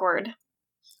more awkward.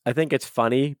 I think it's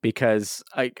funny because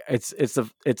it's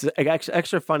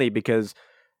extra funny because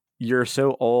you're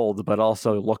so old but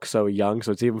also look so young,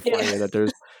 so it's even funnier that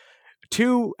there's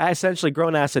two essentially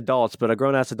grown-ass adults, but a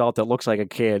grown-ass adult that looks like a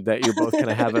kid that you're both kind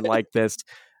of having like this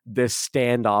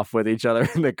standoff with each other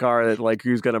in the car that like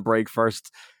who's going to brake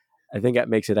first. I think that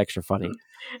makes it extra funny.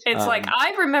 It's like,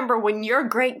 I remember when your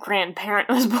great-grandparent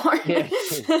was born.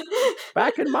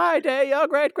 Back in my day, your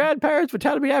great-grandparents would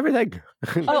tell me everything.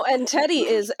 Oh, and Teddy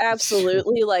is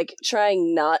absolutely like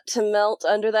trying not to melt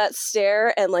under that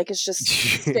stare and like is just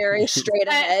staring straight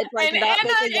ahead, like not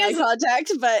making eye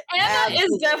contact. But Anna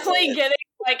is definitely getting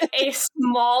like a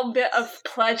small bit of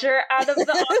pleasure out of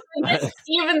the awkwardness,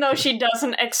 even though she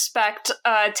doesn't expect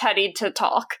Teddy to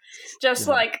talk. Just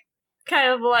like,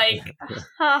 kind of like,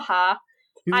 haha.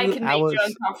 I can make you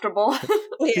uncomfortable.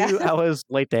 2 hours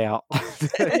late day out.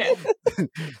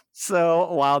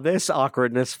 So while this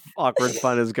awkward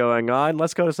fun is going on,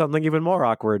 let's go to something even more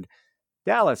awkward.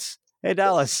 Dallas. Hey,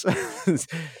 Dallas.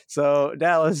 So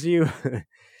Dallas, you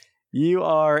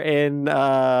are in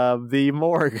the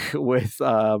morgue with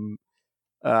one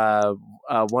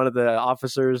of the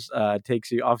officers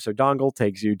Officer Dongle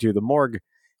takes you to the morgue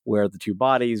where the 2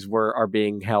 bodies are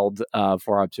being held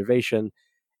for observation.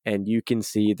 And you can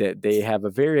see that they have a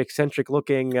very eccentric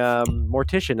looking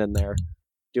mortician in there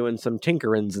doing some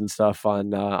tinkerings and stuff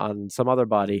on some other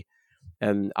body.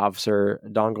 And Officer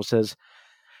Dongle says,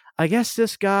 I guess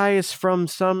this guy is from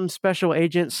some special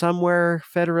agent somewhere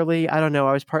federally. I don't know.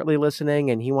 I was partly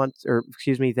listening and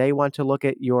they want to look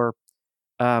at your,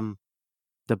 the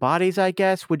bodies, I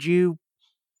guess. Would you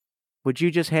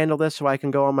just handle this so I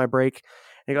can go on my break?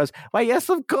 He goes, why, yes,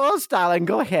 of course, darling.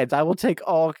 Go ahead. I will take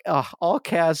all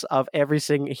cares of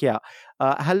everything here.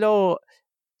 Hello.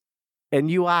 And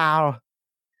you are?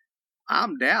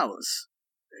 I'm Dallas.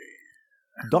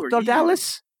 Dr.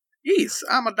 Dallas? Yes,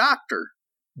 I'm a doctor.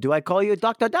 Do I call you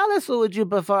Dr. Dallas, or would you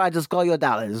prefer I just call you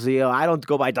Dallas? You know, I don't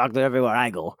go by doctor everywhere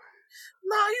I go.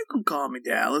 No, you can call me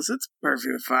Dallas. It's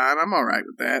perfectly fine. I'm all right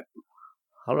with that.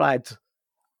 All right.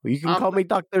 You can call me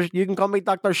Dr. You can call me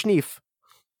Dr. Schneef.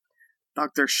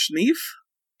 Dr. Schneef?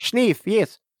 Schneef,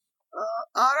 yes.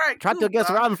 All right. Try to guess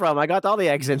where I'm from. I got all the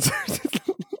accents.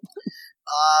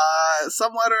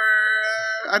 Somewhat,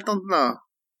 I don't know.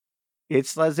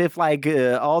 It's as if like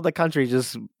all the countries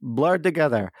just blurred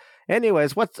together.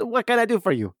 Anyways, what can I do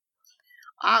for you?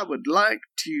 I would like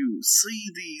to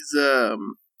see these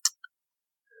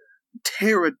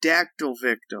pterodactyl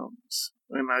victims.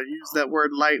 And I use that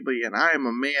word lightly, and I am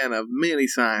a man of many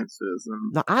sciences.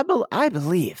 And no, I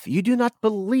believe. You do not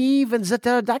believe in the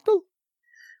pterodactyl?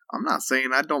 I'm not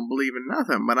saying I don't believe in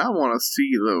nothing, but I want to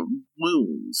see the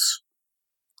wounds.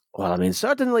 Well, I mean,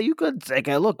 certainly you could take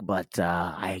a look, but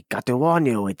I got to warn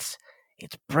you, it's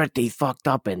pretty fucked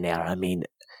up in there. I mean,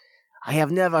 I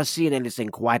have never seen anything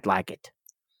quite like it.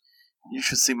 You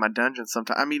should see my dungeon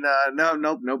sometime. I mean,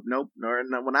 nope. No,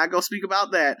 when I go speak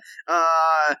about that,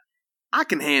 I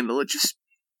can handle it. Just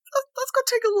let's go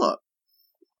take a look.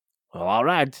 Well, all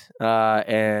right.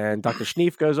 And Dr.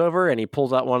 Schneef goes over and he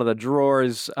pulls out one of the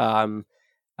drawers. And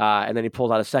then he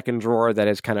pulls out a second drawer that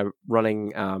is kind of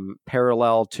running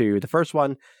parallel to the first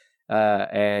one.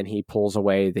 And he pulls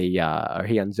away or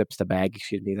he unzips the bag,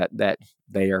 that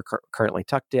they are currently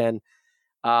tucked in.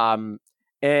 And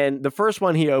the first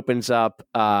one he opens up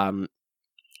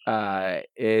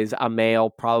is a male,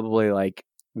 probably like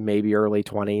maybe early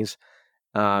 20s.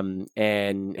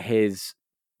 And his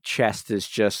chest is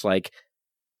just like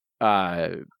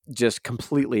just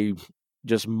completely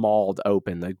just mauled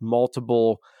open, like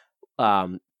multiple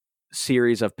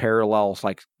series of parallels,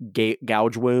 like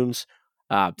gouge wounds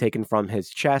taken from his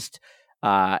chest,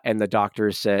 and the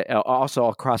doctor said also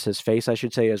across his face, I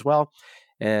should say, as well.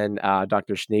 And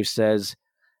Dr. Schneef says,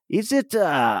 "Is it?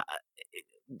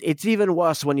 It's even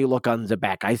worse when you look on the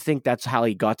back. I think that's how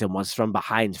he got him, was from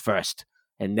behind first,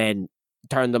 and then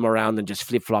turned them around and just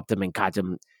flip-flopped them and cut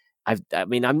him. I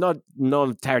mean, I'm not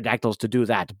known pterodactyls to do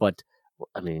that, but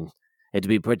I mean, it'd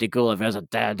be pretty cool if there's a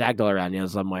pterodactyl around here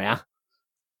somewhere, huh?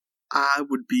 I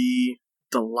would be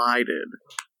delighted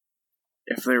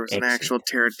if there was an actual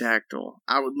pterodactyl.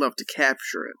 I would love to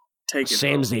capture it. Take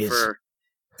it for...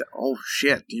 Oh,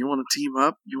 shit. Do you want to team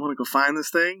up? You want to go find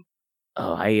this thing?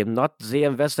 Oh, I am not the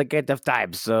investigative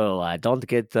type, so don't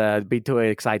get be too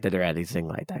excited or anything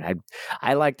like that.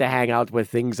 I like to hang out with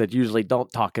things that usually don't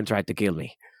talk and try to kill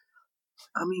me.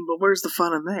 I mean, but where's the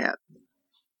fun in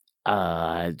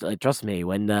that? Trust me,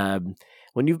 when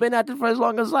you've been at it for as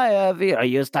long as I have,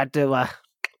 you start to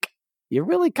you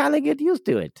really kind of get used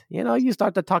to it. You know, you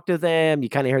start to talk to them, you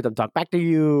kind of hear them talk back to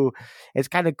you. It's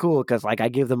kind of cool because, like, I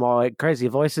give them all crazy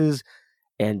voices,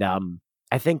 and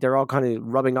I think they're all kind of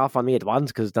rubbing off on me at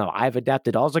once because now I've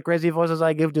adapted all the crazy voices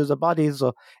I give to the body,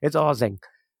 so it's awesome.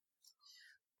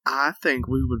 I think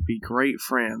we would be great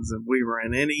friends if we were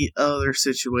in any other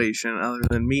situation other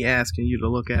than me asking you to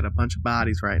look at a bunch of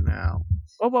bodies right now.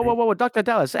 Whoa, Dr.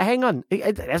 Dallas, hang on.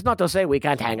 That's not to say we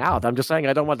can't hang out. I'm just saying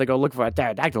I don't want to go look for a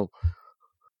pterodactyl.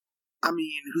 I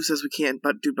mean, who says we can't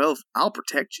but do both? I'll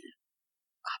protect you.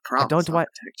 I promise I'll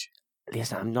protect you.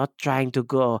 Listen, I'm not trying to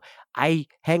go. I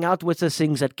hang out with the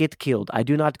things that get killed. I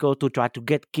do not go to try to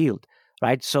get killed,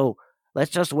 right? So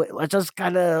let's just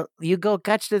kind of, you go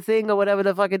catch the thing or whatever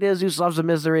the fuck it is, you solve the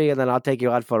misery, and then I'll take you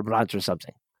out for brunch or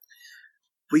something.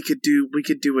 We could do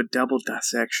a double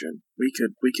dissection. We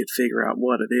could figure out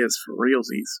what it is for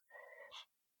realsies.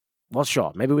 Well,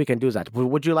 sure. Maybe we can do that.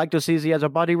 Would you like to see the other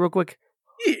body real quick?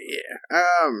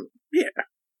 Yeah.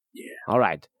 All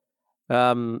right.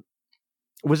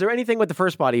 Was there anything with the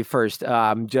first body first,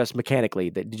 just mechanically?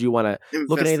 Did you want to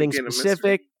look at anything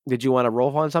specific? Did you want to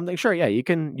roll on something? Sure, yeah, you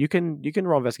can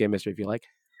roll investigate mystery if you like,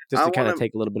 just to kind of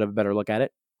take a little bit of a better look at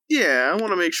it. Yeah, I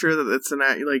want to make sure that it's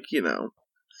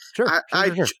Sure.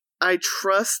 I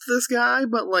trust this guy,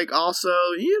 but like also,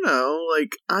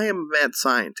 like I am a mad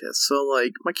scientist, so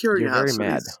like my curiosity. You're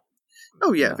very mad.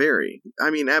 Oh yeah, very.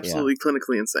 I mean, absolutely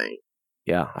clinically insane.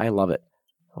 Yeah, I love it.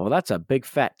 Well, that's a big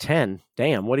fat 10.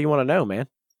 Damn, what do you want to know, man?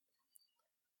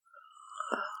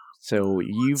 So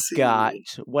you've got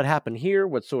what happened here,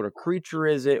 what sort of creature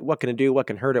is it, what can it do, what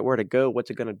can hurt it, where to go, what's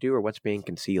it going to do, or what's being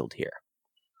concealed here?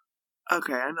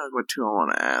 Okay, I know what I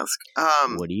want to ask.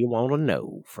 What do you want to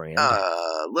know, friend?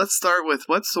 Let's start with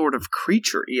what sort of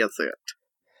creature is it,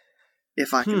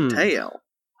 if I can tell.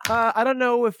 I don't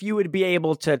know if you would be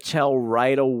able to tell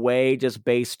right away just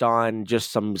based on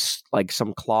just some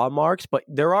claw marks, but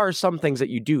there are some things that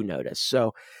you do notice.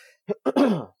 So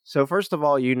first of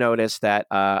all, you notice that,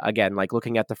 again, like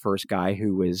looking at the first guy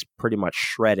who is pretty much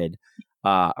shredded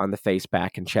on the face,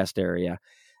 back, and chest area,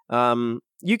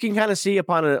 you can kind of see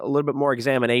upon a little bit more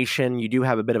examination, you do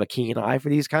have a bit of a keen eye for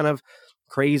these kind of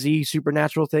crazy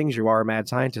supernatural things. You are a mad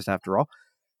scientist after all.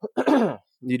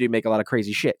 You do make a lot of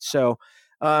crazy shit. So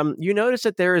you notice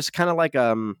that there is kind of like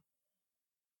a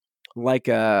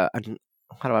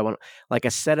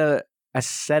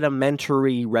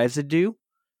sedimentary residue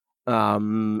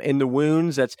in the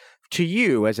wounds. That's, to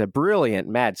you as a brilliant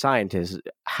mad scientist,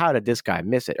 how did this guy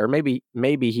miss it? Or maybe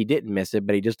he didn't miss it,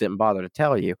 but he just didn't bother to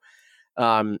tell you.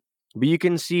 But you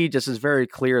can see just as very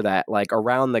clear that like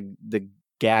around the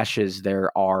gashes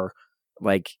there are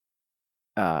like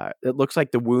it looks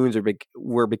like the wounds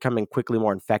were becoming quickly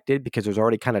more infected because there's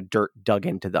already kind of dirt dug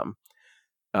into them.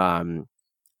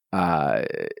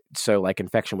 So like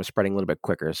infection was spreading a little bit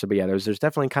quicker. So, but yeah, there's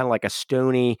definitely kind of like a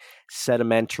stony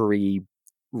sedimentary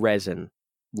resin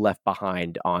left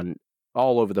behind on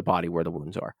all over the body where the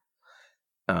wounds are.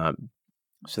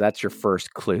 So that's your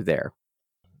first clue there.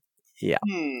 Yeah.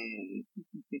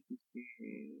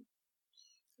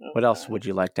 What else would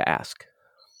you like to ask?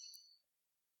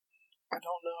 I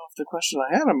don't know if the question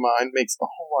I had in mind makes a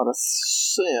whole lot of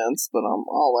sense, but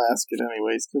I'll ask it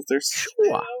anyways, because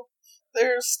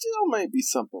there still might be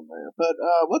something there. But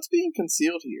what's being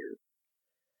concealed here?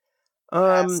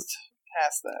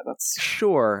 Past that. That's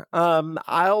sure.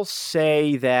 I'll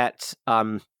say that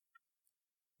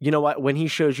you know what? When he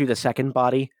shows you the second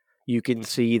body, you can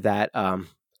see that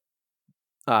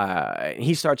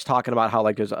he starts talking about how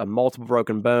like there's multiple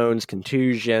broken bones,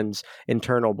 contusions,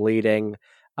 internal bleeding.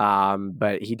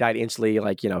 But he died instantly.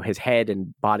 Like, you know, his head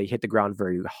and body hit the ground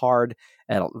very hard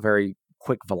at a very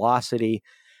quick velocity.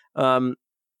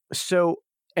 So,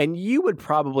 and you would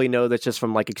probably know that just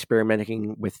from like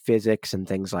experimenting with physics and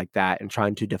things like that and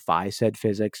trying to defy said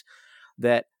physics,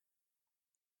 that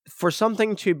for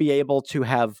something to be able to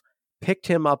have picked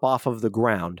him up off of the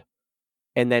ground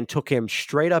and then took him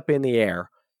straight up in the air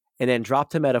and then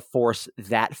dropped him at a force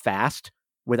that fast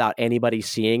without anybody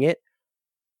seeing it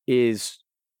is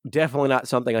definitely not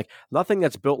something like nothing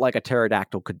that's built like a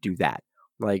pterodactyl could do that.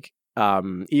 Like,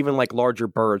 even like larger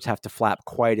birds have to flap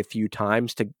quite a few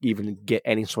times to even get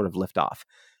any sort of liftoff.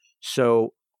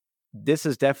 So this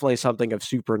is definitely something of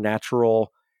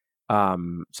supernatural,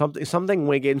 something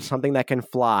winged, something that can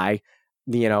fly.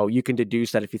 You know, you can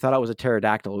deduce that if you thought it was a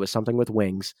pterodactyl, it was something with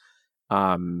wings.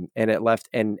 And it left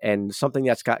and something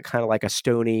that's got kind of like a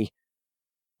stony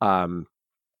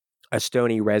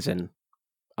resin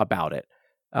about it.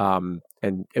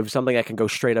 And it was something that can go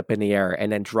straight up in the air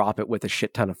and then drop it with a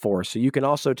shit ton of force. So you can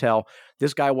also tell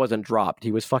this guy wasn't dropped.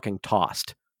 He was fucking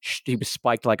tossed. He was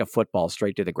spiked like a football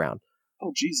straight to the ground.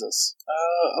 Oh, Jesus.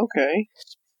 Okay.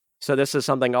 So this is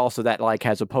something also that like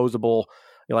has opposable,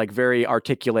 like very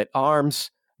articulate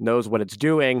arms, knows what it's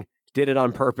doing, did it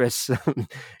on purpose.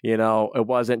 You know, it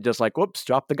wasn't just like, whoops,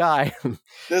 drop the guy.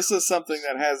 This is something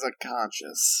that has a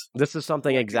conscious. This is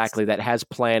something exactly that has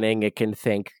planning. It can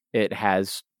think. It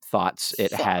has thoughts.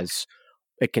 It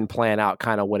can plan out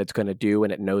kind of what it's going to do,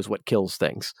 and it knows what kills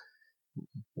things.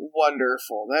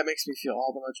 Wonderful. That makes me feel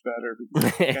all the much better.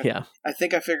 Yeah. I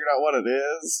think I figured out what it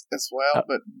is as well,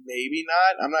 but maybe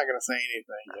not. I'm not going to say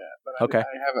anything yet. But okay. I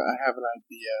have an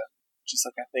idea. Just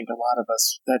like I think a lot of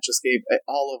us, that just gave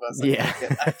all of us.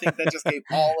 I think that just gave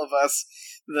all of us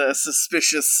the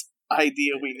suspicious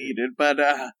idea we needed. But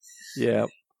yeah.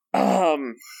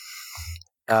 Cool.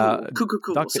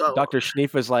 Dr.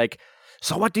 Schneef was like,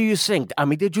 so what do you think? I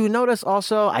mean, did you notice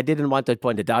also, I didn't want to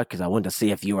point it out because I wanted to see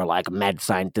if you were like a mad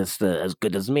scientist as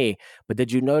good as me, but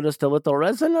did you notice the little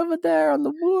resin over there on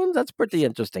the wounds? That's pretty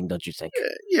interesting, don't you think?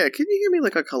 Yeah, can you give me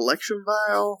like a collection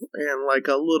vial and like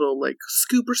a little like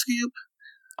scooper scoop?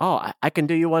 Oh, I can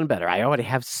do you one better. I already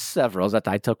have several that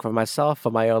I took for myself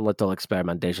for my own little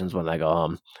experimentations when I go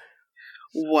home.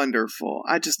 Wonderful.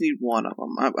 I just need one of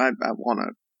them. I want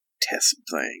to test some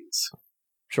things.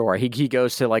 Sure. He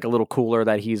goes to like a little cooler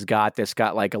that he's got that's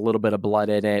got like a little bit of blood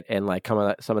in it and like some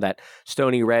of that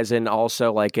stony resin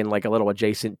also like in like a little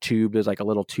adjacent tube. There's like a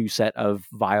little 2 set of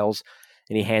vials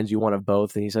and he hands you one of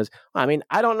both and he says, I mean,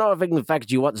 I don't know if in fact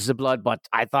you want the blood, but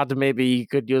I thought maybe you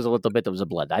could use a little bit of the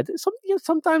blood.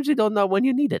 Sometimes you don't know when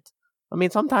you need it. I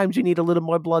mean, sometimes you need a little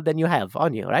more blood than you have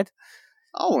on you, right?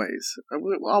 Always.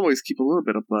 We'll always keep a little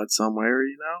bit of blood somewhere,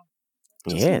 you know?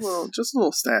 Yes. Just a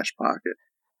little stash pocket.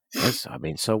 Yes, I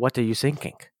mean, so what are you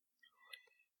thinking?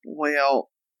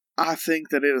 Well, I think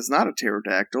that it is not a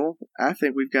pterodactyl. I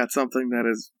think we've got something that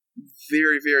is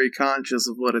very, very conscious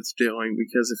of what it's doing,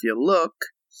 because if you look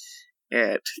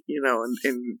at, you know,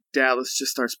 and Dallas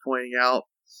just starts pointing out,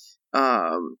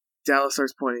 like,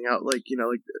 you know,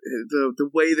 like the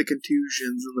way the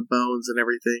contusions and the bones and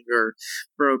everything are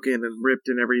broken and ripped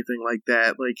and everything like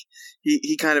that. Like,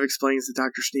 he kind of explains to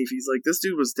Dr. Schneef, he's like, this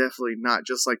dude was definitely not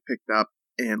just like picked up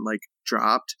and like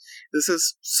dropped. This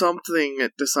is something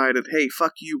that decided, hey,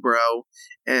 fuck you, bro,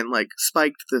 and like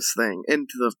spiked this thing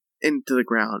into the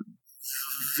ground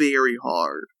very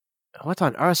hard. What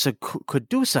on earth could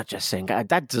do such a thing?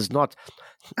 That does not.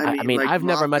 I mean, like I've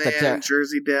never met a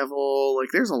Jersey Devil.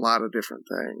 Like, there's a lot of different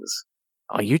things.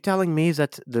 Are you telling me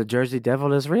that the Jersey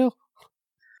Devil is real?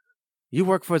 You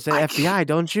work for the FBI,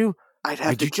 don't you? I'd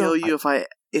have to kill you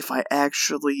if I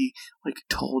actually like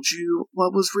told you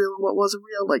what was real and what wasn't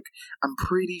real. Like, I'm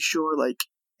pretty sure like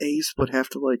Ace would have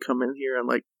to like come in here and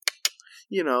like,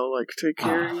 you know, like take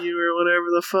care of you or whatever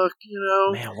the fuck, you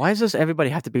know. Man, why does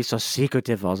everybody have to be so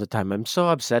secretive all the time? I'm so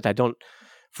upset.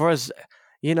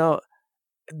 You know,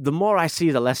 the more I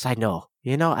see, the less I know.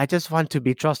 You know, I just want to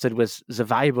be trusted with the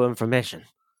valuable information.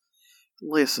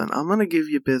 Listen, I'm gonna give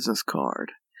you a business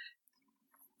card.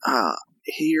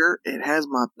 Here, it has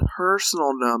my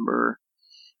personal number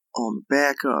on the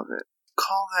back of it.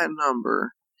 Call that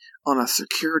number on a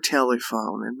secure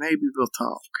telephone and maybe we'll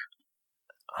talk.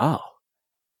 Oh,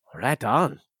 right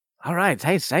on. All right.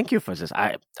 Hey, thank you for this.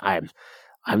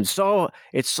 I'm so.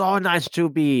 It's so nice to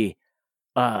be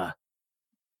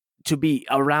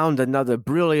around another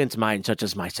brilliant mind such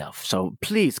as myself. So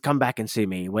please come back and see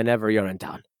me whenever you're in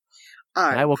town.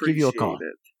 I will give you a call.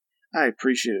 I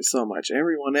appreciate it so much.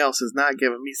 Everyone else has not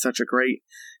given me such a great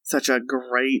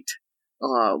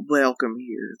welcome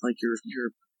here. Like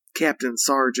your Captain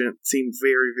Sergeant seemed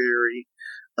very, very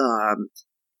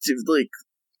like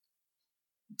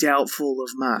doubtful of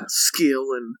my skill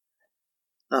and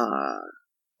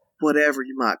whatever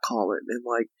you might call it. And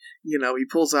like, you know, he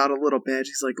pulls out a little badge.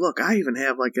 He's like, look, I even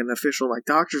have like an official like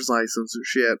doctor's license or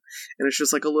shit. And it's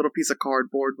just like a little piece of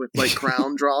cardboard with like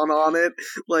crown drawn on it,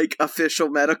 like official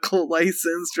medical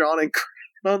license drawn in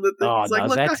crown on the thing. Oh, He's like, no,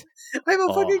 look, I have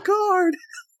a fucking card.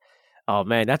 Oh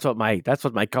man, that's what my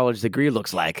college degree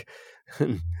looks like.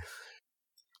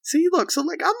 See, look, so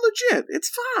like I'm legit.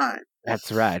 It's fine.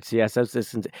 That's right. Yes,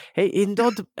 hey, and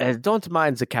don't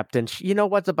mind the captain. You know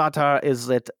what's about her is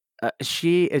that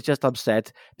she is just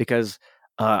upset because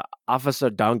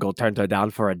Officer Dongle turned her down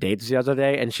for a date the other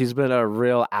day, and she's been a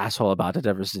real asshole about it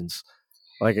ever since.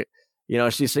 Like, you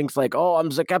know, she thinks like, "Oh, I'm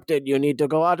the captain. You need to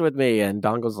go out with me," and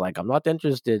Dongle's like, "I'm not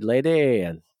interested, lady,"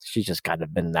 and she's just kind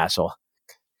of been an asshole.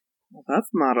 Well, that's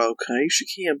not okay. She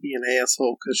can't be an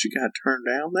asshole because she got turned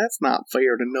down. That's not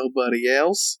fair to nobody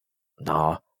else.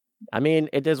 No. I mean,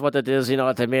 it is what it is, you know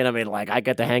what I mean? I mean, like, I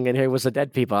get to hang in here with the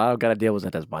dead people. I don't got to deal with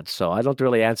it as much. So I don't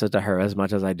really answer to her as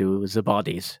much as I do with the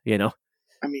bodies, you know?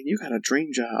 I mean, you got a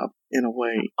dream job, in a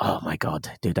way. Oh, my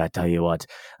God. Dude, I tell you what.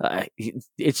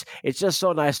 It's just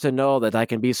so nice to know that I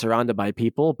can be surrounded by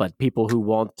people, but people who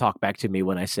won't talk back to me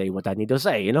when I say what I need to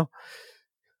say, you know?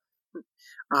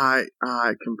 I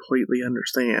completely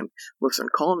understand. Listen,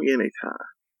 call me anytime.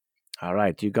 All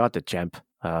right, you got it, champ.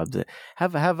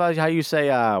 Have how you say?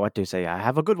 What do you say?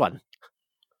 Have a good one.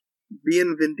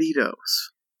 Bienvenidos,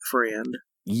 friend.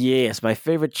 Yes, my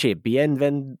favorite chip,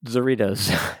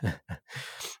 Bienvenidos.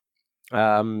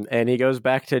 And he goes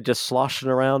back to just sloshing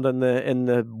around in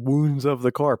the wounds of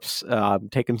the corpse,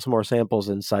 taking some more samples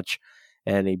and such.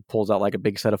 And he pulls out like a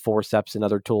big set of forceps and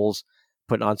other tools,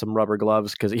 putting on some rubber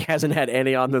gloves because he hasn't had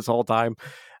any on this whole time.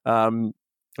 And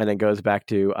then goes back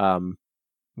to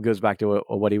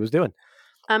what he was doing.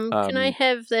 Can I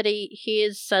have that he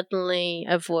hears suddenly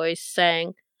a voice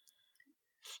saying,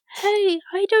 "Hey,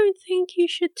 I don't think you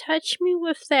should touch me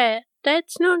with that.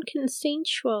 That's not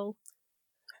consensual."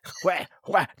 What?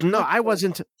 No, I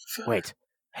wasn't. Wait,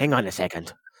 hang on a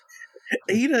second.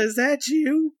 Ada, is that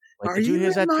you? Wait, Are you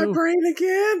in my brain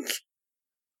again?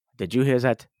 Did you hear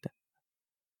that?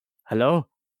 Hello?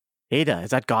 Ada,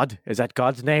 is that God? Is that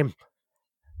God's name?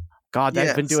 God, yes.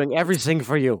 That's been doing everything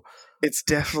for you. It's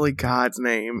definitely God's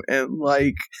name. And,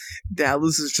 like,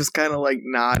 Dallas is just kind of, like,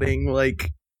 nodding, like,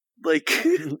 like,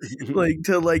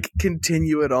 to, like,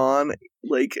 continue it on,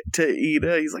 like, to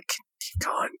Ada. He's like, keep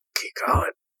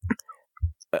going.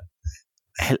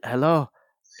 Hello?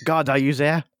 God, are you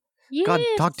there? Yes, God,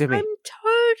 talk to me. I'm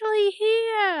totally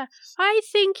here. I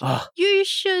think you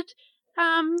should,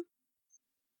 and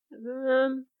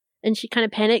she kind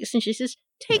of panics and she says,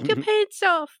 "Take your pants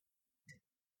off."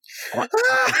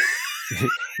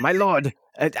 My lord,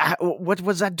 what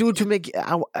was that do to make?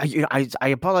 I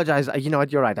apologize. You know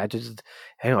what? You're right. I just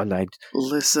hang on.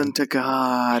 Listen to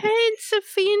God. Pants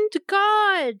offend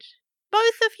God.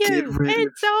 Both of you,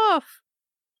 pants off.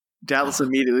 Dallas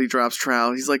immediately drops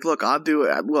trowel. He's like, "Look, I'll do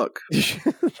it. Look." He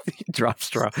drops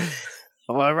trowel.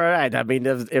 Well, right. I mean,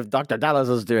 if Dr. Dallas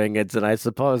is doing it, then I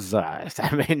suppose,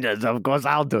 of course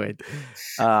I'll do it.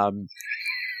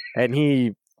 And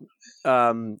he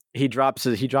drops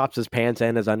his pants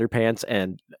and his underpants,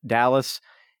 and Dr.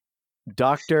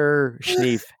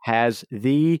 Schneef has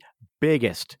the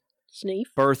biggest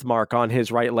birthmark on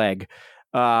his right leg.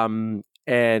 And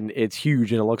it's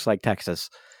huge and it looks like Texas.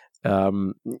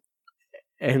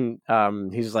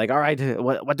 He's like, "All right,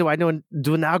 what do I do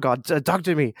now, God? Talk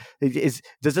to me. Does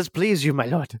this please you, my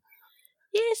lord?"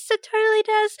 Yes, it totally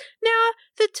does. Now,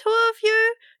 the two of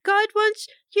you, God wants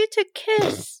you to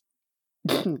kiss.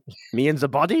 Me and the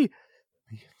body?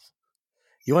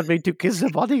 You want me to kiss the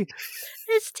body?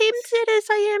 As tempted as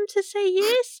I am to say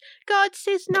yes, God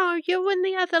says no, you and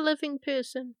the other living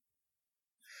person.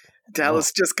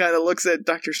 Dallas just kind of looks at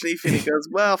Dr. Schneef and he goes,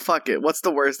 "Well, fuck it. What's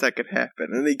the worst that could happen?"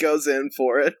 And he goes in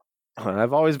for it.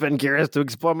 I've always been curious to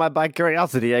explore my bi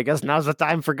curiosity. I guess now's the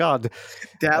time for God.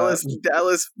 Dallas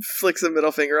flicks a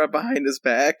middle finger up behind his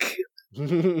back.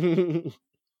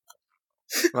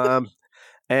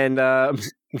 And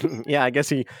yeah, I guess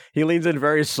he leans in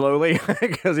very slowly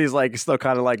because he's like still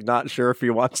kind of like not sure if he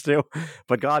wants to,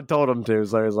 but God told him to,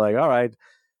 so he's like, all right.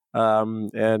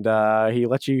 And he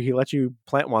lets you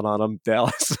plant one on him,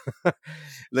 Dallas.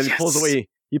 Then he pulls away.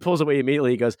 He pulls away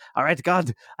immediately. He goes, all right,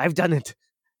 God, I've done it.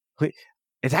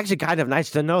 It's actually kind of nice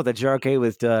to know that you're okay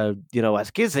with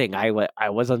us kissing. I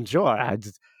was unsure.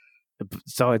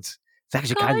 So it's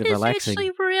actually God kind of relaxing. God is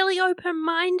actually really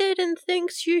open-minded and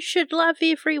thinks you should love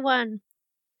everyone.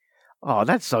 Oh,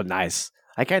 that's so nice.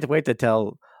 I can't wait to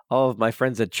tell all of my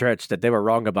friends at church that they were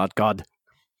wrong about God.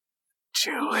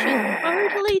 Do it.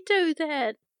 Totally do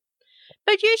that.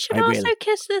 But you should also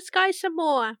kiss this guy some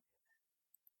more.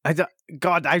 I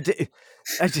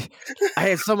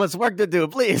have so much work to do,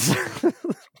 please.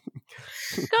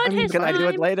 God has Can I do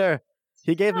it later?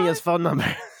 He gave me his phone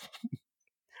number.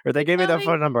 Or they gave me their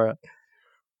phone number.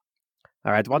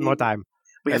 All right, one more time.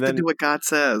 We have to do what God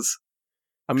says.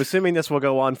 I'm assuming this will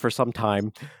go on for some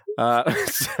time.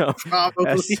 So,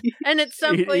 probably. And at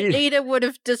some point, Ida would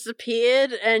have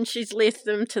disappeared, and she's left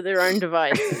them to their own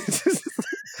devices.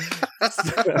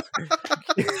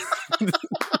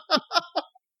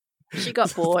 She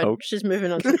got bored. She's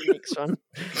moving on to the next one.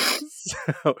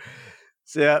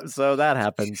 So that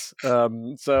happens.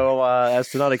 As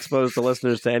to not expose the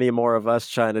listeners to any more of us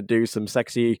trying to do some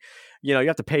sexy, you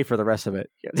have to pay for the rest of it.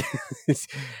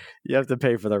 You have to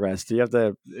pay for the rest. You have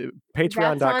to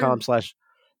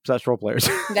patreon.com/roleplayers.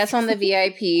 That's on the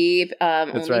VIP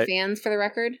OnlyFans right. for the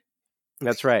record.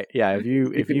 That's right. Yeah.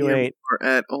 If you ain't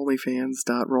at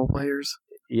onlyfans.roleplayers.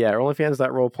 Yeah,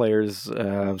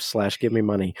 onlyfans.roleplayers / give me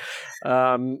money.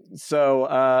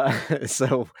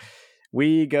 So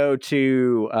we go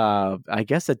to I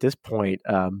guess at this point,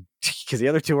 because the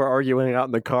other two are arguing out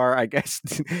in the car. I guess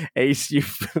Ace,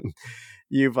 you've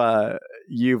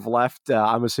left.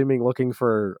 I'm assuming looking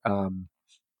for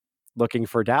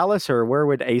Dallas, or where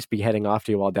would Ace be heading off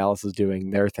to while Dallas is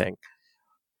doing their thing?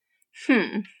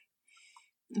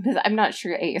 Because I'm not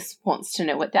sure Ace wants to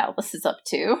know what Dallas is up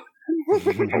to.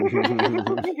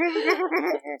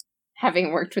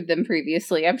 Having worked with them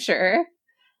previously, I'm sure.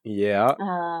 Yeah.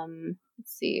 Let's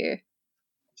see.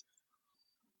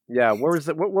 Yeah,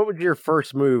 what would your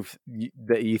first move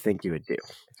that you think you would do?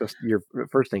 Just your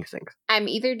first things.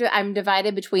 I'm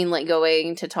divided between like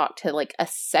going to talk to like a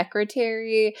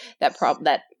secretary that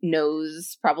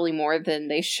knows probably more than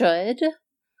they should,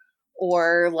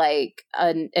 or like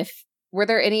were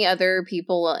there any other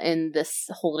people in this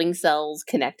holding cells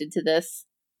connected to this?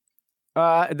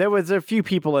 There was a few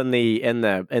people in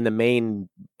the main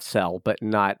cell, but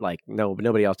not like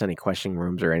nobody else in any questioning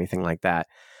rooms or anything like that.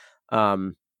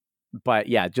 But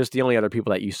yeah, just the only other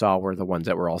people that you saw were the ones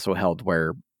that were also held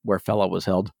where Fella was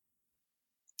held.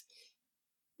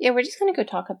 Yeah, we're just gonna go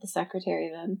talk up the secretary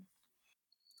then.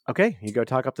 Okay, you go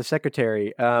talk up the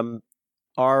secretary.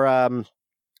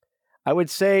 I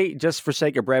would say, just for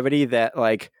sake of brevity, that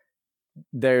like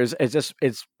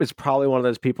it's probably one of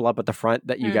those people up at the front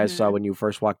that you guys saw when you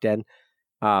first walked in.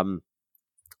 And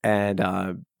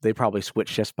they probably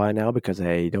switched shifts by now because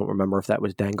they don't remember if that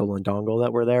was Dangle and Dongle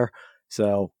that were there.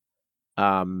 So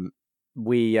you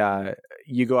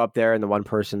go up there and the one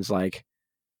person's like,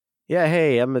 yeah,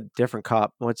 hey, I'm a different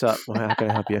cop. What's up? How can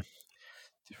I help you?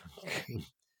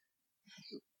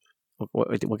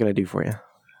 What can I do for you?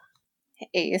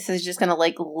 Ace is just gonna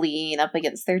like lean up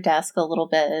against their desk a little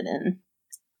bit and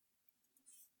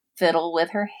fiddle with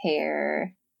her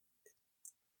hair.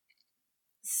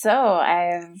 So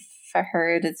I've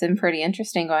heard it's been pretty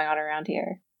interesting going on around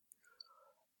here.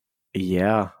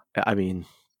 Yeah, I mean,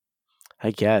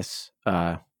 I guess.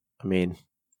 I mean,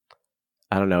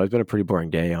 I don't know. It's been a pretty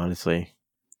boring day, honestly.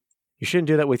 You shouldn't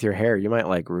do that with your hair. You might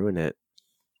like ruin it.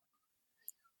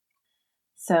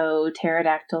 So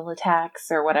pterodactyl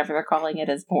attacks, or whatever they're calling it,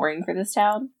 is boring for this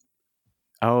town?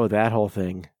 Oh, that whole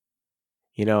thing.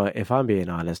 If I'm being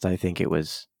honest, I think it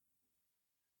was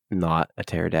not a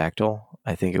pterodactyl.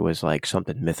 I think it was like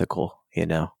something mythical,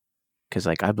 because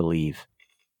like I believe.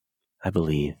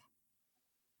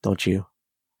 Don't you?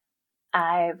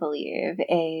 I believe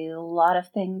a lot of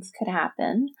things could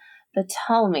happen, but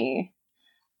tell me,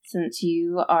 since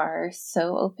you are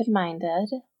so open-minded,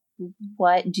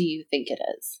 what do you think it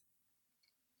is?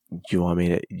 Do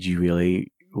you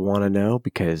really want to know?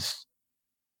 Because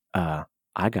I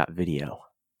got video.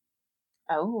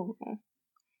 Oh.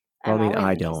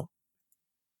 I don't.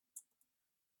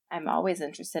 I'm always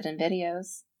interested in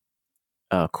videos.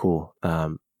 Oh, cool.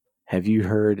 Have you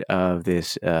heard of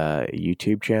this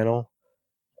YouTube channel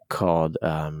called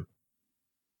the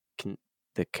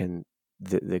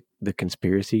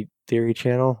Conspiracy Theory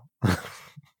Channel?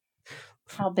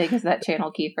 How big is that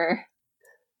channel, Kiefer?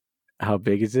 How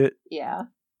big is it? Yeah.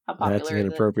 How popular That's an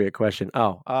inappropriate question.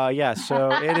 Oh, yeah.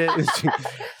 So it is.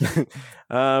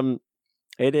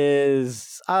 It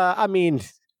is. I mean,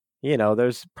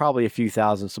 there's probably a few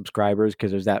thousand subscribers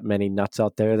because there's that many nuts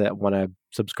out there that want to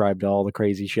subscribe to all the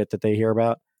crazy shit that they hear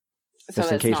about. So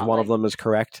just in case one of them is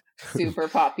correct. Super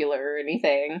popular or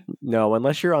anything. No,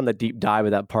 unless you're on the deep dive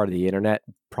of that part of the internet,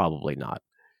 probably not.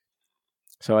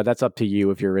 So that's up to you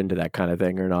if you're into that kind of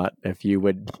thing or not. If you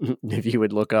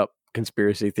would look up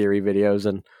conspiracy theory videos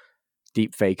and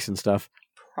deep fakes and stuff.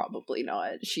 Probably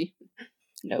not. She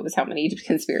knows how many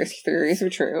conspiracy theories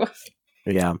are true.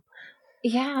 Yeah.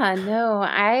 Yeah, no,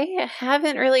 I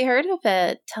haven't really heard of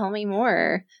it. Tell me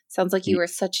more. Sounds like you were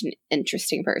such an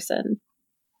interesting person.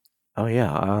 Oh,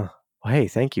 yeah. Well, hey,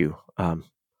 thank you.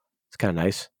 It's kind of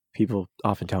nice. People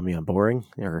often tell me I'm boring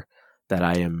or that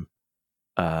I am,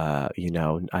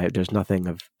 there's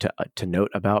nothing to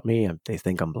note about me. They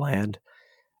think I'm bland.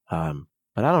 But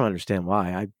I don't understand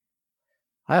why.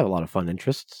 I have a lot of fun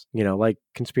interests, like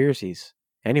conspiracies.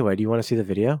 Anyway, do you want to see the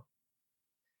video?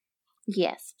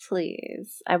 Yes,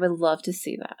 please. I would love to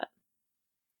see that.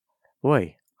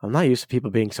 Boy, I'm not used to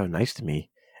people being so nice to me.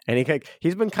 And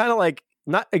he's been kind of like,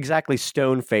 not exactly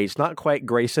stone-faced, not quite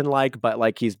Grayson-like, but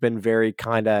like he's been very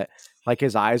kind of, like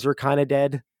his eyes are kind of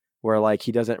dead, where like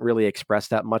he doesn't really express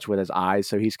that much with his eyes.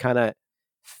 So he's kind of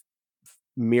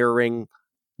mirroring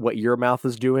what your mouth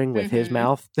is doing with his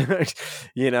mouth, to try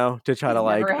he's to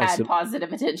like... never had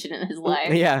positive attention in his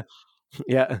life. Yeah.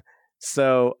 Yeah.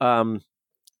 So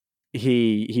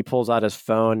he pulls out his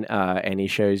phone and he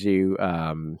shows you,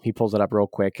 he pulls it up real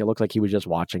quick. It looks like he was just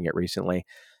watching it recently.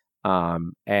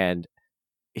 And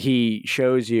he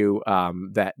shows you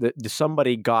that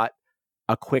somebody got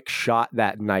a quick shot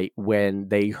that night when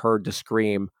they heard the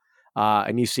scream.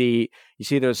 And you see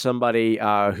there's somebody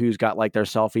who's got like their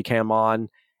selfie cam on,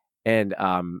 and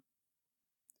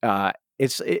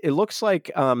it looks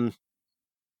like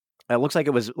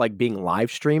it was like being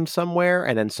live streamed somewhere,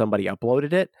 and then somebody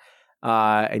uploaded it.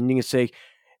 And you can say,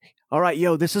 "All right,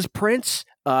 yo, this is Prince.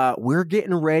 We're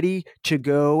getting ready to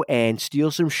go and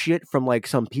steal some shit from like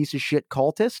some piece of shit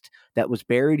cultist that was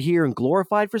buried here and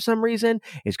glorified for some reason.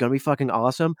 It's going to be fucking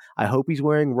awesome. I hope he's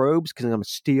wearing robes because I'm going to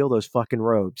steal those fucking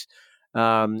robes."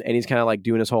 And he's kind of like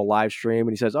doing his whole live stream,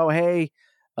 and he says, "Oh, hey,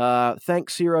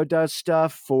 thanks Zero Does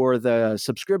Stuff for the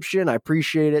subscription. I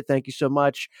appreciate it. Thank you so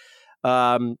much."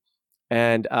 Role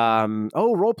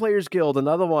Players Guild,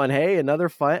 another one. Hey, another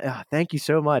fun. Thank you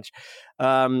so much.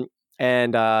 And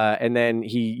then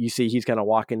you see he's kind of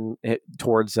walking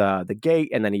towards the gate,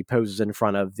 and then he poses in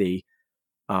front of it,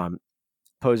 in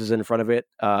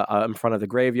front of the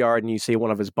graveyard, and you see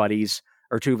one of his buddies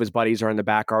or two of his buddies are in the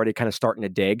back already kind of starting to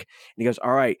dig. And he goes,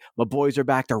 "All right, my boys are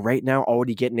back there right now,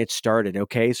 already getting it started.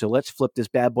 Okay, so let's flip this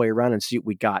bad boy around and see what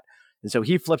we got." And so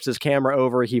he flips his camera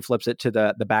over, he flips it to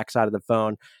the back side of the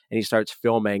phone, and he starts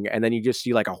filming. And then you just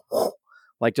see like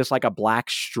a black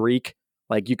streak.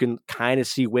 Like you can kind of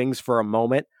see wings for a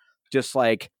moment, just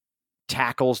like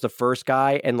tackles the first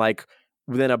guy, and like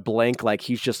within a blink, like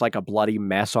he's just like a bloody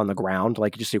mess on the ground.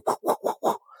 Like you just see,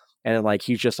 and then like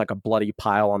he's just like a bloody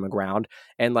pile on the ground,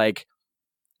 and like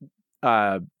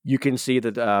you can see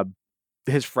that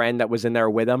his friend that was in there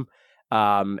with him,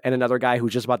 and another guy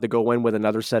who's just about to go in with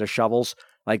another set of shovels.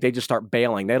 Like they just start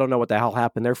bailing. They don't know what the hell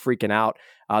happened. They're freaking out.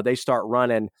 They start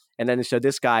running. And then so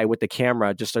this guy with the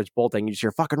camera just starts bolting. You just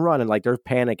hear fucking run, and like they're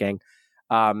panicking.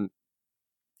 And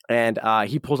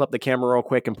he pulls up the camera real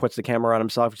quick and puts the camera on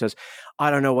himself. He says,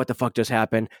 "I don't know what the fuck just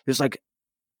happened. There's like,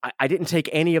 I didn't take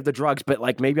any of the drugs, but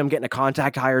like maybe I'm getting a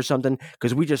contact high or something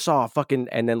because we just saw a fucking..."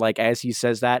 And then like as he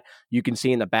says that, you can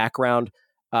see in the background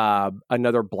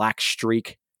another black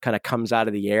streak kind of comes out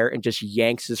of the air and just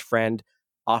yanks his friend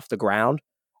off the ground.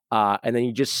 And then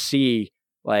you just see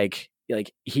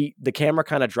the camera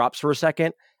kind of drops for a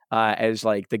second as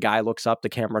like the guy looks up, the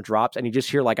camera drops, and you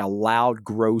just hear like a loud,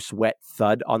 gross, wet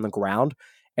thud on the ground.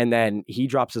 And then he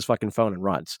drops his fucking phone and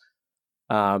runs.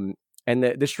 And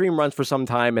the stream runs for some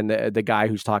time, and the guy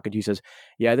who's talking to you says,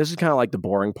 "Yeah, this is kind of like the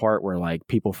boring part where like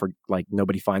people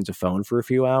nobody finds a phone for a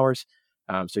few hours."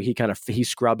 So he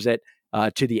scrubs it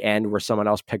to the end where someone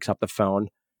else picks up the phone.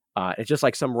 It's just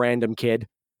like some random kid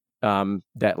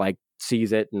that like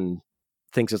sees it and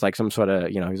thinks it's like some sort of,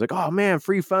 he's like, "Oh man,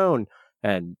 free phone."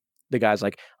 And the guy's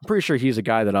like, "I'm pretty sure he's the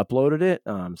guy that uploaded it."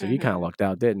 So he kind of lucked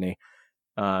out, didn't he?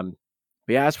 But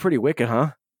yeah, it's pretty wicked,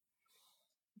 huh?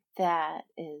 That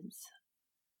is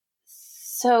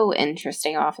so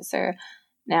interesting, officer.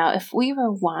 Now, if we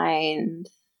rewind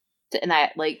and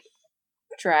I like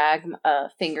drag a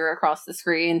finger across the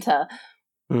screen to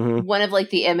one of like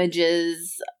the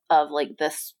images of like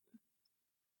this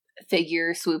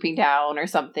figure swooping down or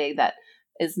something that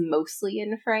is mostly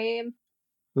in frame.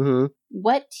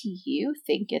 What do you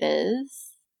think it is?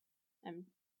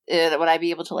 Would I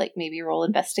be able to like maybe roll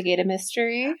investigate a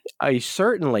mystery?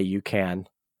 Certainly you can.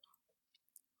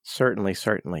 Certainly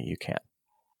you can.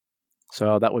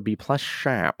 So that would be plus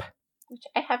sharp. Which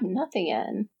I have nothing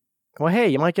in. Well, hey,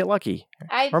 you might get lucky.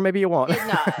 Or maybe you won't. Did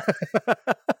not.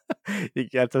 You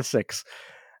get a 6.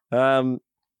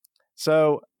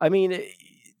 So, I mean,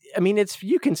 it's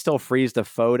you can still freeze the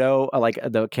photo, like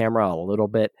the camera a little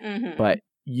bit, but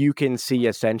you can see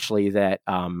essentially that,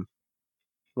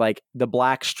 like the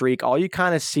black streak, all you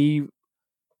kind of see,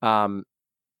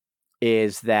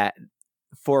 is that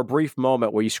for a brief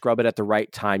moment where you scrub it at the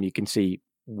right time, you can see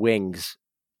wings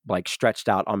like stretched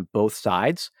out on both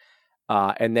sides.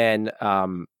 And then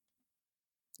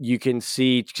you can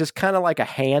see just kind of like a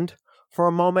hand for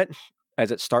a moment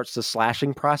as it starts the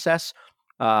slashing process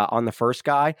on the first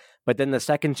guy. But then the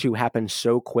second 2 happen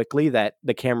so quickly that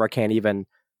the camera can't even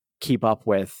keep up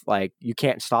with. Like, you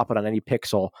can't stop it on any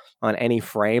pixel, on any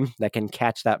frame that can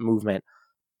catch that movement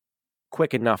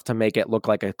quick enough to make it look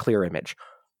like a clear image.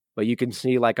 But you can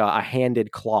see like a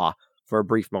handed claw for a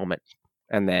brief moment.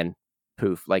 And then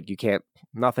poof, like you can't,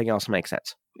 nothing else makes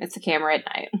sense. It's a camera at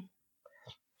night.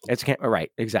 It's a camera,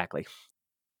 right, exactly.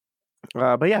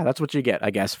 But yeah, that's what you get,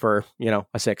 I guess, for,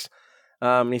 a 6.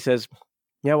 And he says,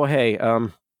 yeah, well, hey,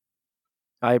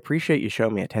 I appreciate you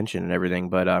showing me attention and everything,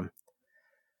 but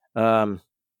I'm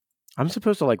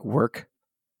supposed to like work.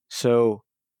 So,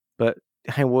 but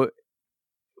hey, will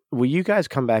you guys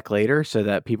come back later so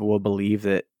that people will believe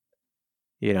that,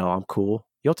 I'm cool?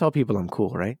 You'll tell people I'm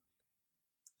cool, right?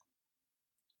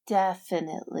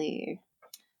 Definitely.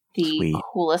 The Sweet.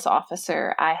 Coolest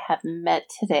officer I have met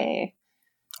today.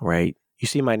 Right. You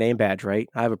see my name badge, right?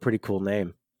 I have a pretty cool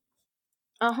name.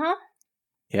 Uh-huh.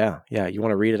 Yeah. You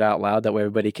want to read it out loud? That way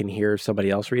everybody can hear somebody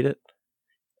else read it?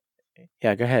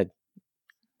 Yeah, go ahead.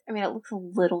 I mean, it looks a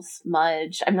little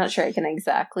smudged. I'm not sure I can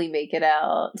exactly make it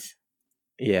out.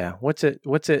 Yeah. What's it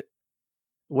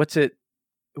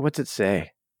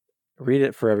say? Read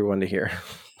it for everyone to hear.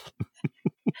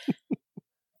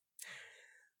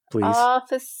 Please.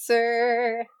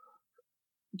 Officer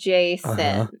Jason.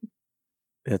 Uh-huh.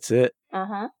 That's it.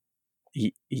 Uh-huh.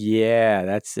 Yeah,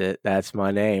 that's it. That's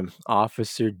my name.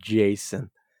 Officer Jason.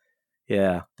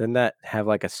 Yeah. Doesn't that have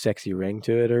like a sexy ring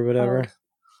to it or whatever?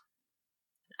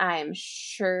 I'm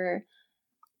sure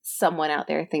someone out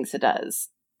there thinks it does.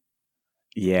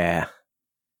 Yeah.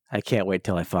 I can't wait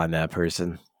till I find that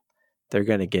person. They're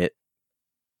going to get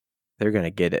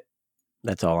it.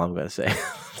 That's all I'm going to say.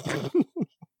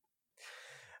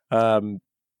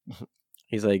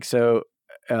 He's like, so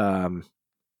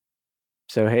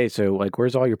hey, so like,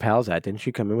 where's all your pals at? Didn't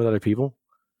you come in with other people?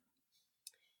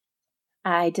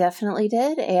 I definitely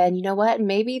did. And you know what?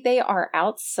 Maybe they are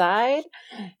outside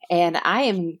and I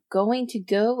am going to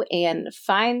go and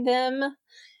find them.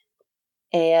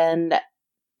 And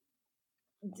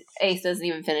Ace doesn't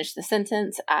even finish the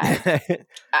sentence. I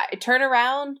turn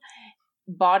around,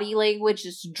 body language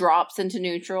just drops into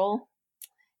neutral,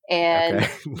 and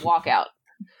walk out.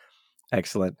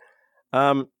 Excellent.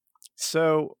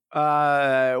 So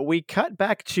we cut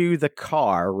back to the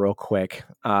car real quick,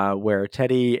 where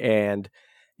Teddy and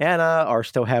Anna are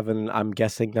still having, I'm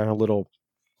guessing, their little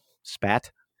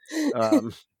spat.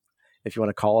 If you want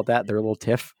to call it that, their little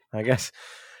tiff, I guess.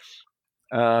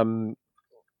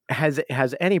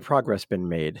 Has any progress been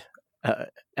made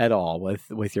at all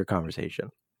with your conversation?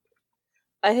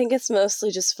 I think it's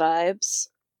mostly just vibes.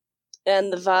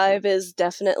 And the vibe is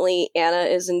definitely Anna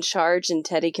is in charge and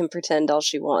Teddy can pretend all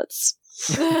she wants.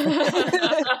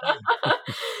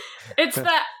 It's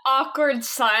that awkward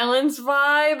silence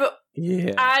vibe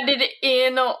added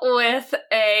in with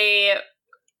a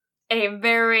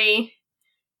very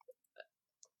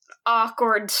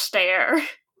awkward stare.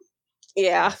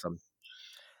 Yeah.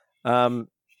 Awesome.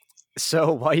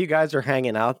 So while you guys are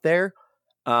hanging out there,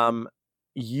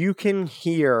 you can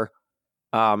hear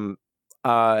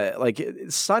like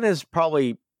sun is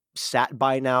probably sat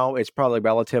by now. It's probably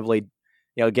relatively,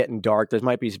 getting dark. There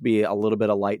might be a little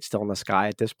bit of light still in the sky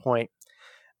at this point,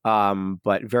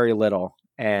 but very little.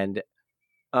 And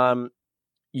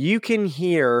you can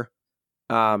hear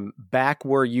back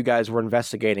where you guys were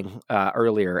investigating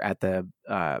earlier at the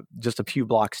just a few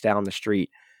blocks down the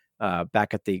street,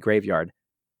 back at the graveyard.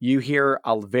 You hear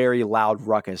a very loud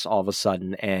ruckus all of a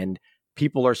sudden, and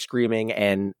people are screaming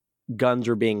and guns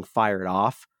are being fired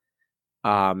off.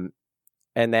 And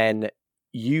then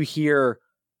you hear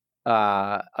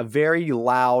a very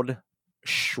loud,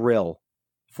 shrill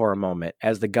for a moment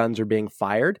as the guns are being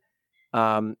fired.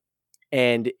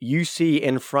 And you see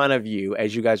in front of you,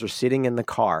 as you guys are sitting in the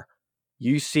car,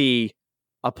 you see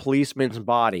a policeman's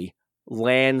body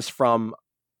lands from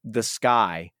the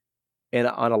sky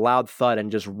on a loud thud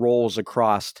and just rolls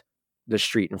across the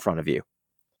street in front of you.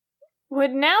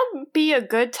 Would now be a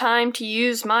good time to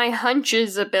use my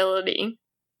hunches ability.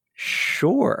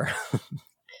 Sure.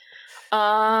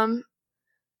 How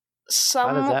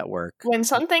does that work? When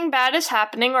something bad is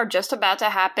happening or just about to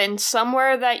happen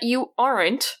somewhere that you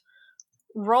aren't,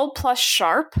 roll plus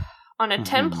sharp. On a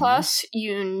 10 plus,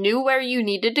 you knew where you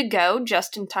needed to go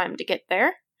just in time to get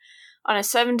there. On a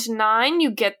 7 to 9,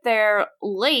 you get there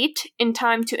late in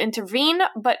time to intervene,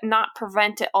 but not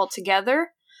prevent it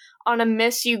altogether. On a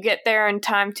miss, you get there in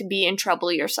time to be in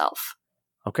trouble yourself.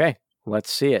 Okay,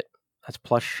 let's see it. That's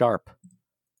plus sharp.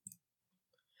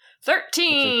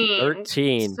 13.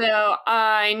 13. So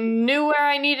I knew where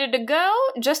I needed to go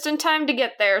just in time to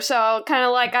get there. So kind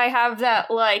of like I have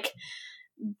that like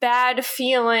bad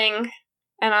feeling,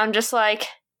 and I'm just like,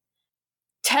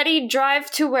 Teddy,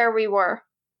 drive to where we were.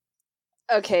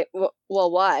 Okay, well,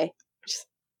 why?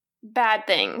 Bad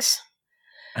things.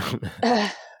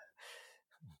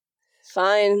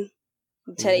 Fine.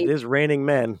 Teddy. It is raining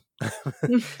men.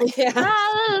 Yeah.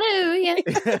 Hallelujah.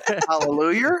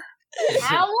 Hallelujah?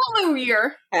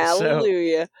 Hallelujah.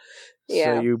 Hallelujah.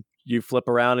 Yeah. So you flip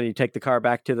around and you take the car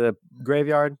back to the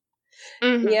graveyard?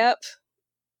 Mm-hmm. Yep.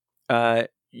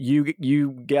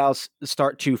 You gals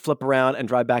start to flip around and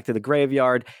drive back to the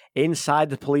graveyard. Inside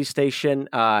the police station,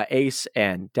 Ace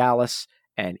and Dallas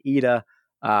and Ida,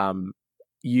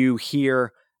 you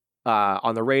hear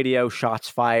on the radio shots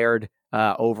fired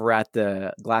over at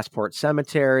the Glassport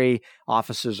Cemetery.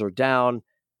 Officers are down.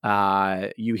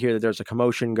 You hear that there's a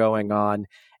commotion going on,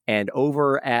 and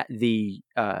over at the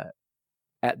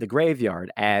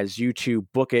graveyard, as you two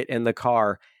book it in the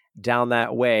car down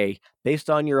that way, based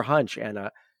on your hunch, Anna,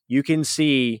 you can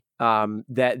see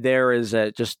that there is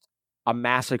just a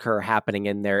massacre happening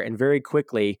in there, and very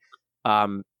quickly,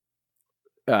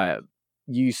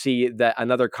 you see that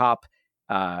another cop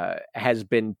has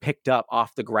been picked up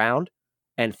off the ground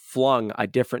and flung a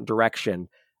different direction.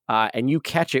 And you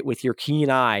catch it with your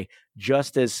keen eye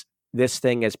just as this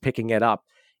thing is picking it up.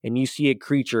 And you see a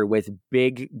creature with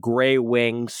big gray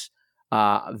wings,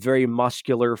 very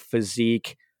muscular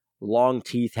physique, long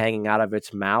teeth hanging out of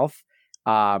its mouth.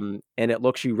 And it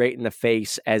looks you right in the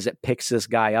face as it picks this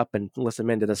guy up and lifts him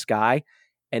into the sky.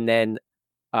 And then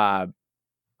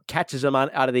catches him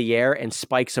out of the air and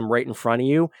spikes him right in front of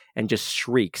you and just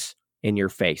shrieks in your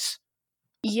face.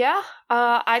 Yeah,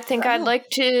 I think I'd like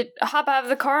to hop out of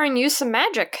the car and use some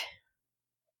magic.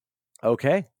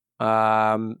 Okay.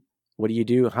 What do you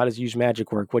do? How does use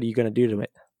magic work? What are you going to do to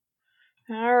it?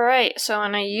 All right, so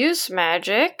when I use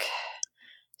magic,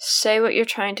 say what you're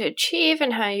trying to achieve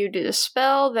and how you do the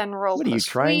spell, then roll. What are you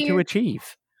trying to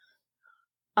achieve?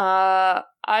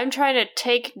 I'm trying to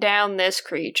take down this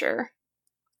creature.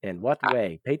 In what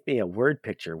way? Paint me a word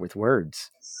picture with words.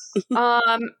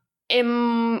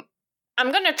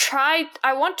 I'm gonna try.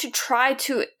 I want to try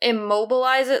to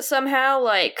immobilize it somehow,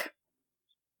 like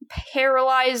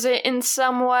paralyze it in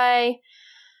some way,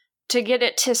 to get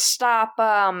it to stop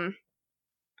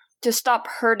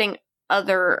hurting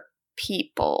other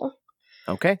people.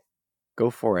 Okay, go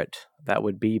for it. That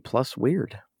would be plus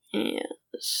weird.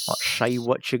 Yes. I'll show you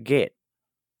what you get.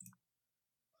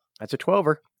 That's a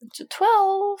 12er. It's a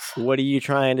 12. What are you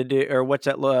trying to do, or what's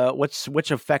that?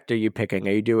 Which effect are you picking?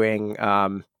 Are you doing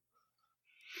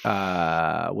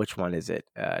which one is it?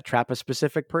 Trap a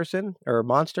specific person or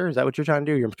monster? Is that what you're trying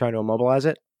to do? You're trying to immobilize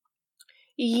it?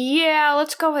 Yeah,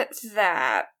 let's go with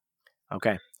that.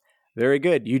 Okay. Very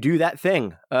good. You do that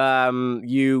thing.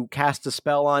 You cast a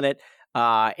spell on it,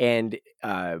 and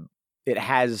it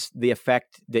has the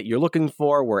effect that you're looking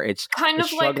for, where it's kind of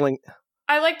struggling.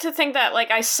 I like to think that like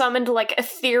I summoned like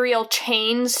ethereal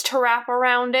chains to wrap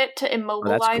around it to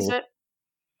immobilize it.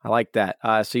 I like that.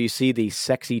 So you see these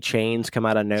sexy chains come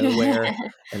out of nowhere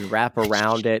and wrap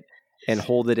around it and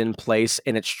hold it in place,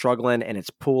 and it's struggling and it's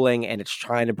pulling and it's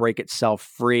trying to break itself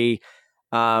free.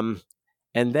 And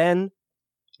then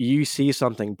you see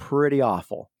something pretty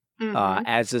awful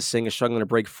as this thing is struggling to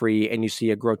break free, and you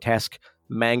see a grotesque,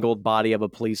 mangled body of a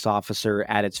police officer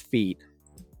at its feet.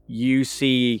 You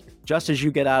see, just as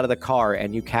you get out of the car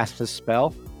and you cast this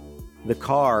spell, the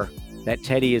car that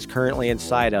Teddy is currently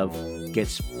inside of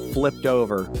gets flipped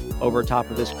over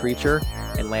top of this creature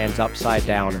and lands upside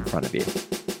down in front of you.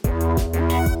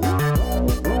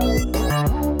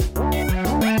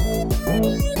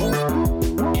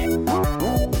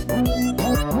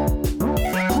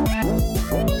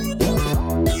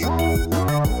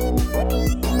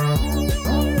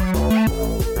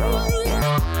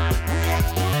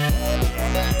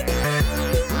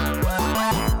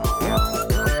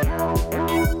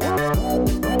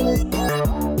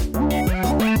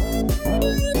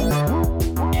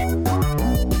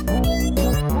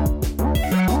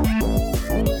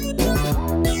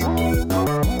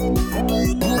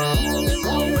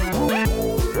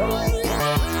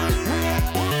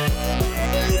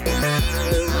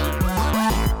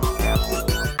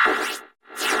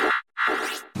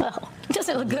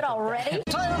 it already?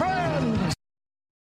 Turn around!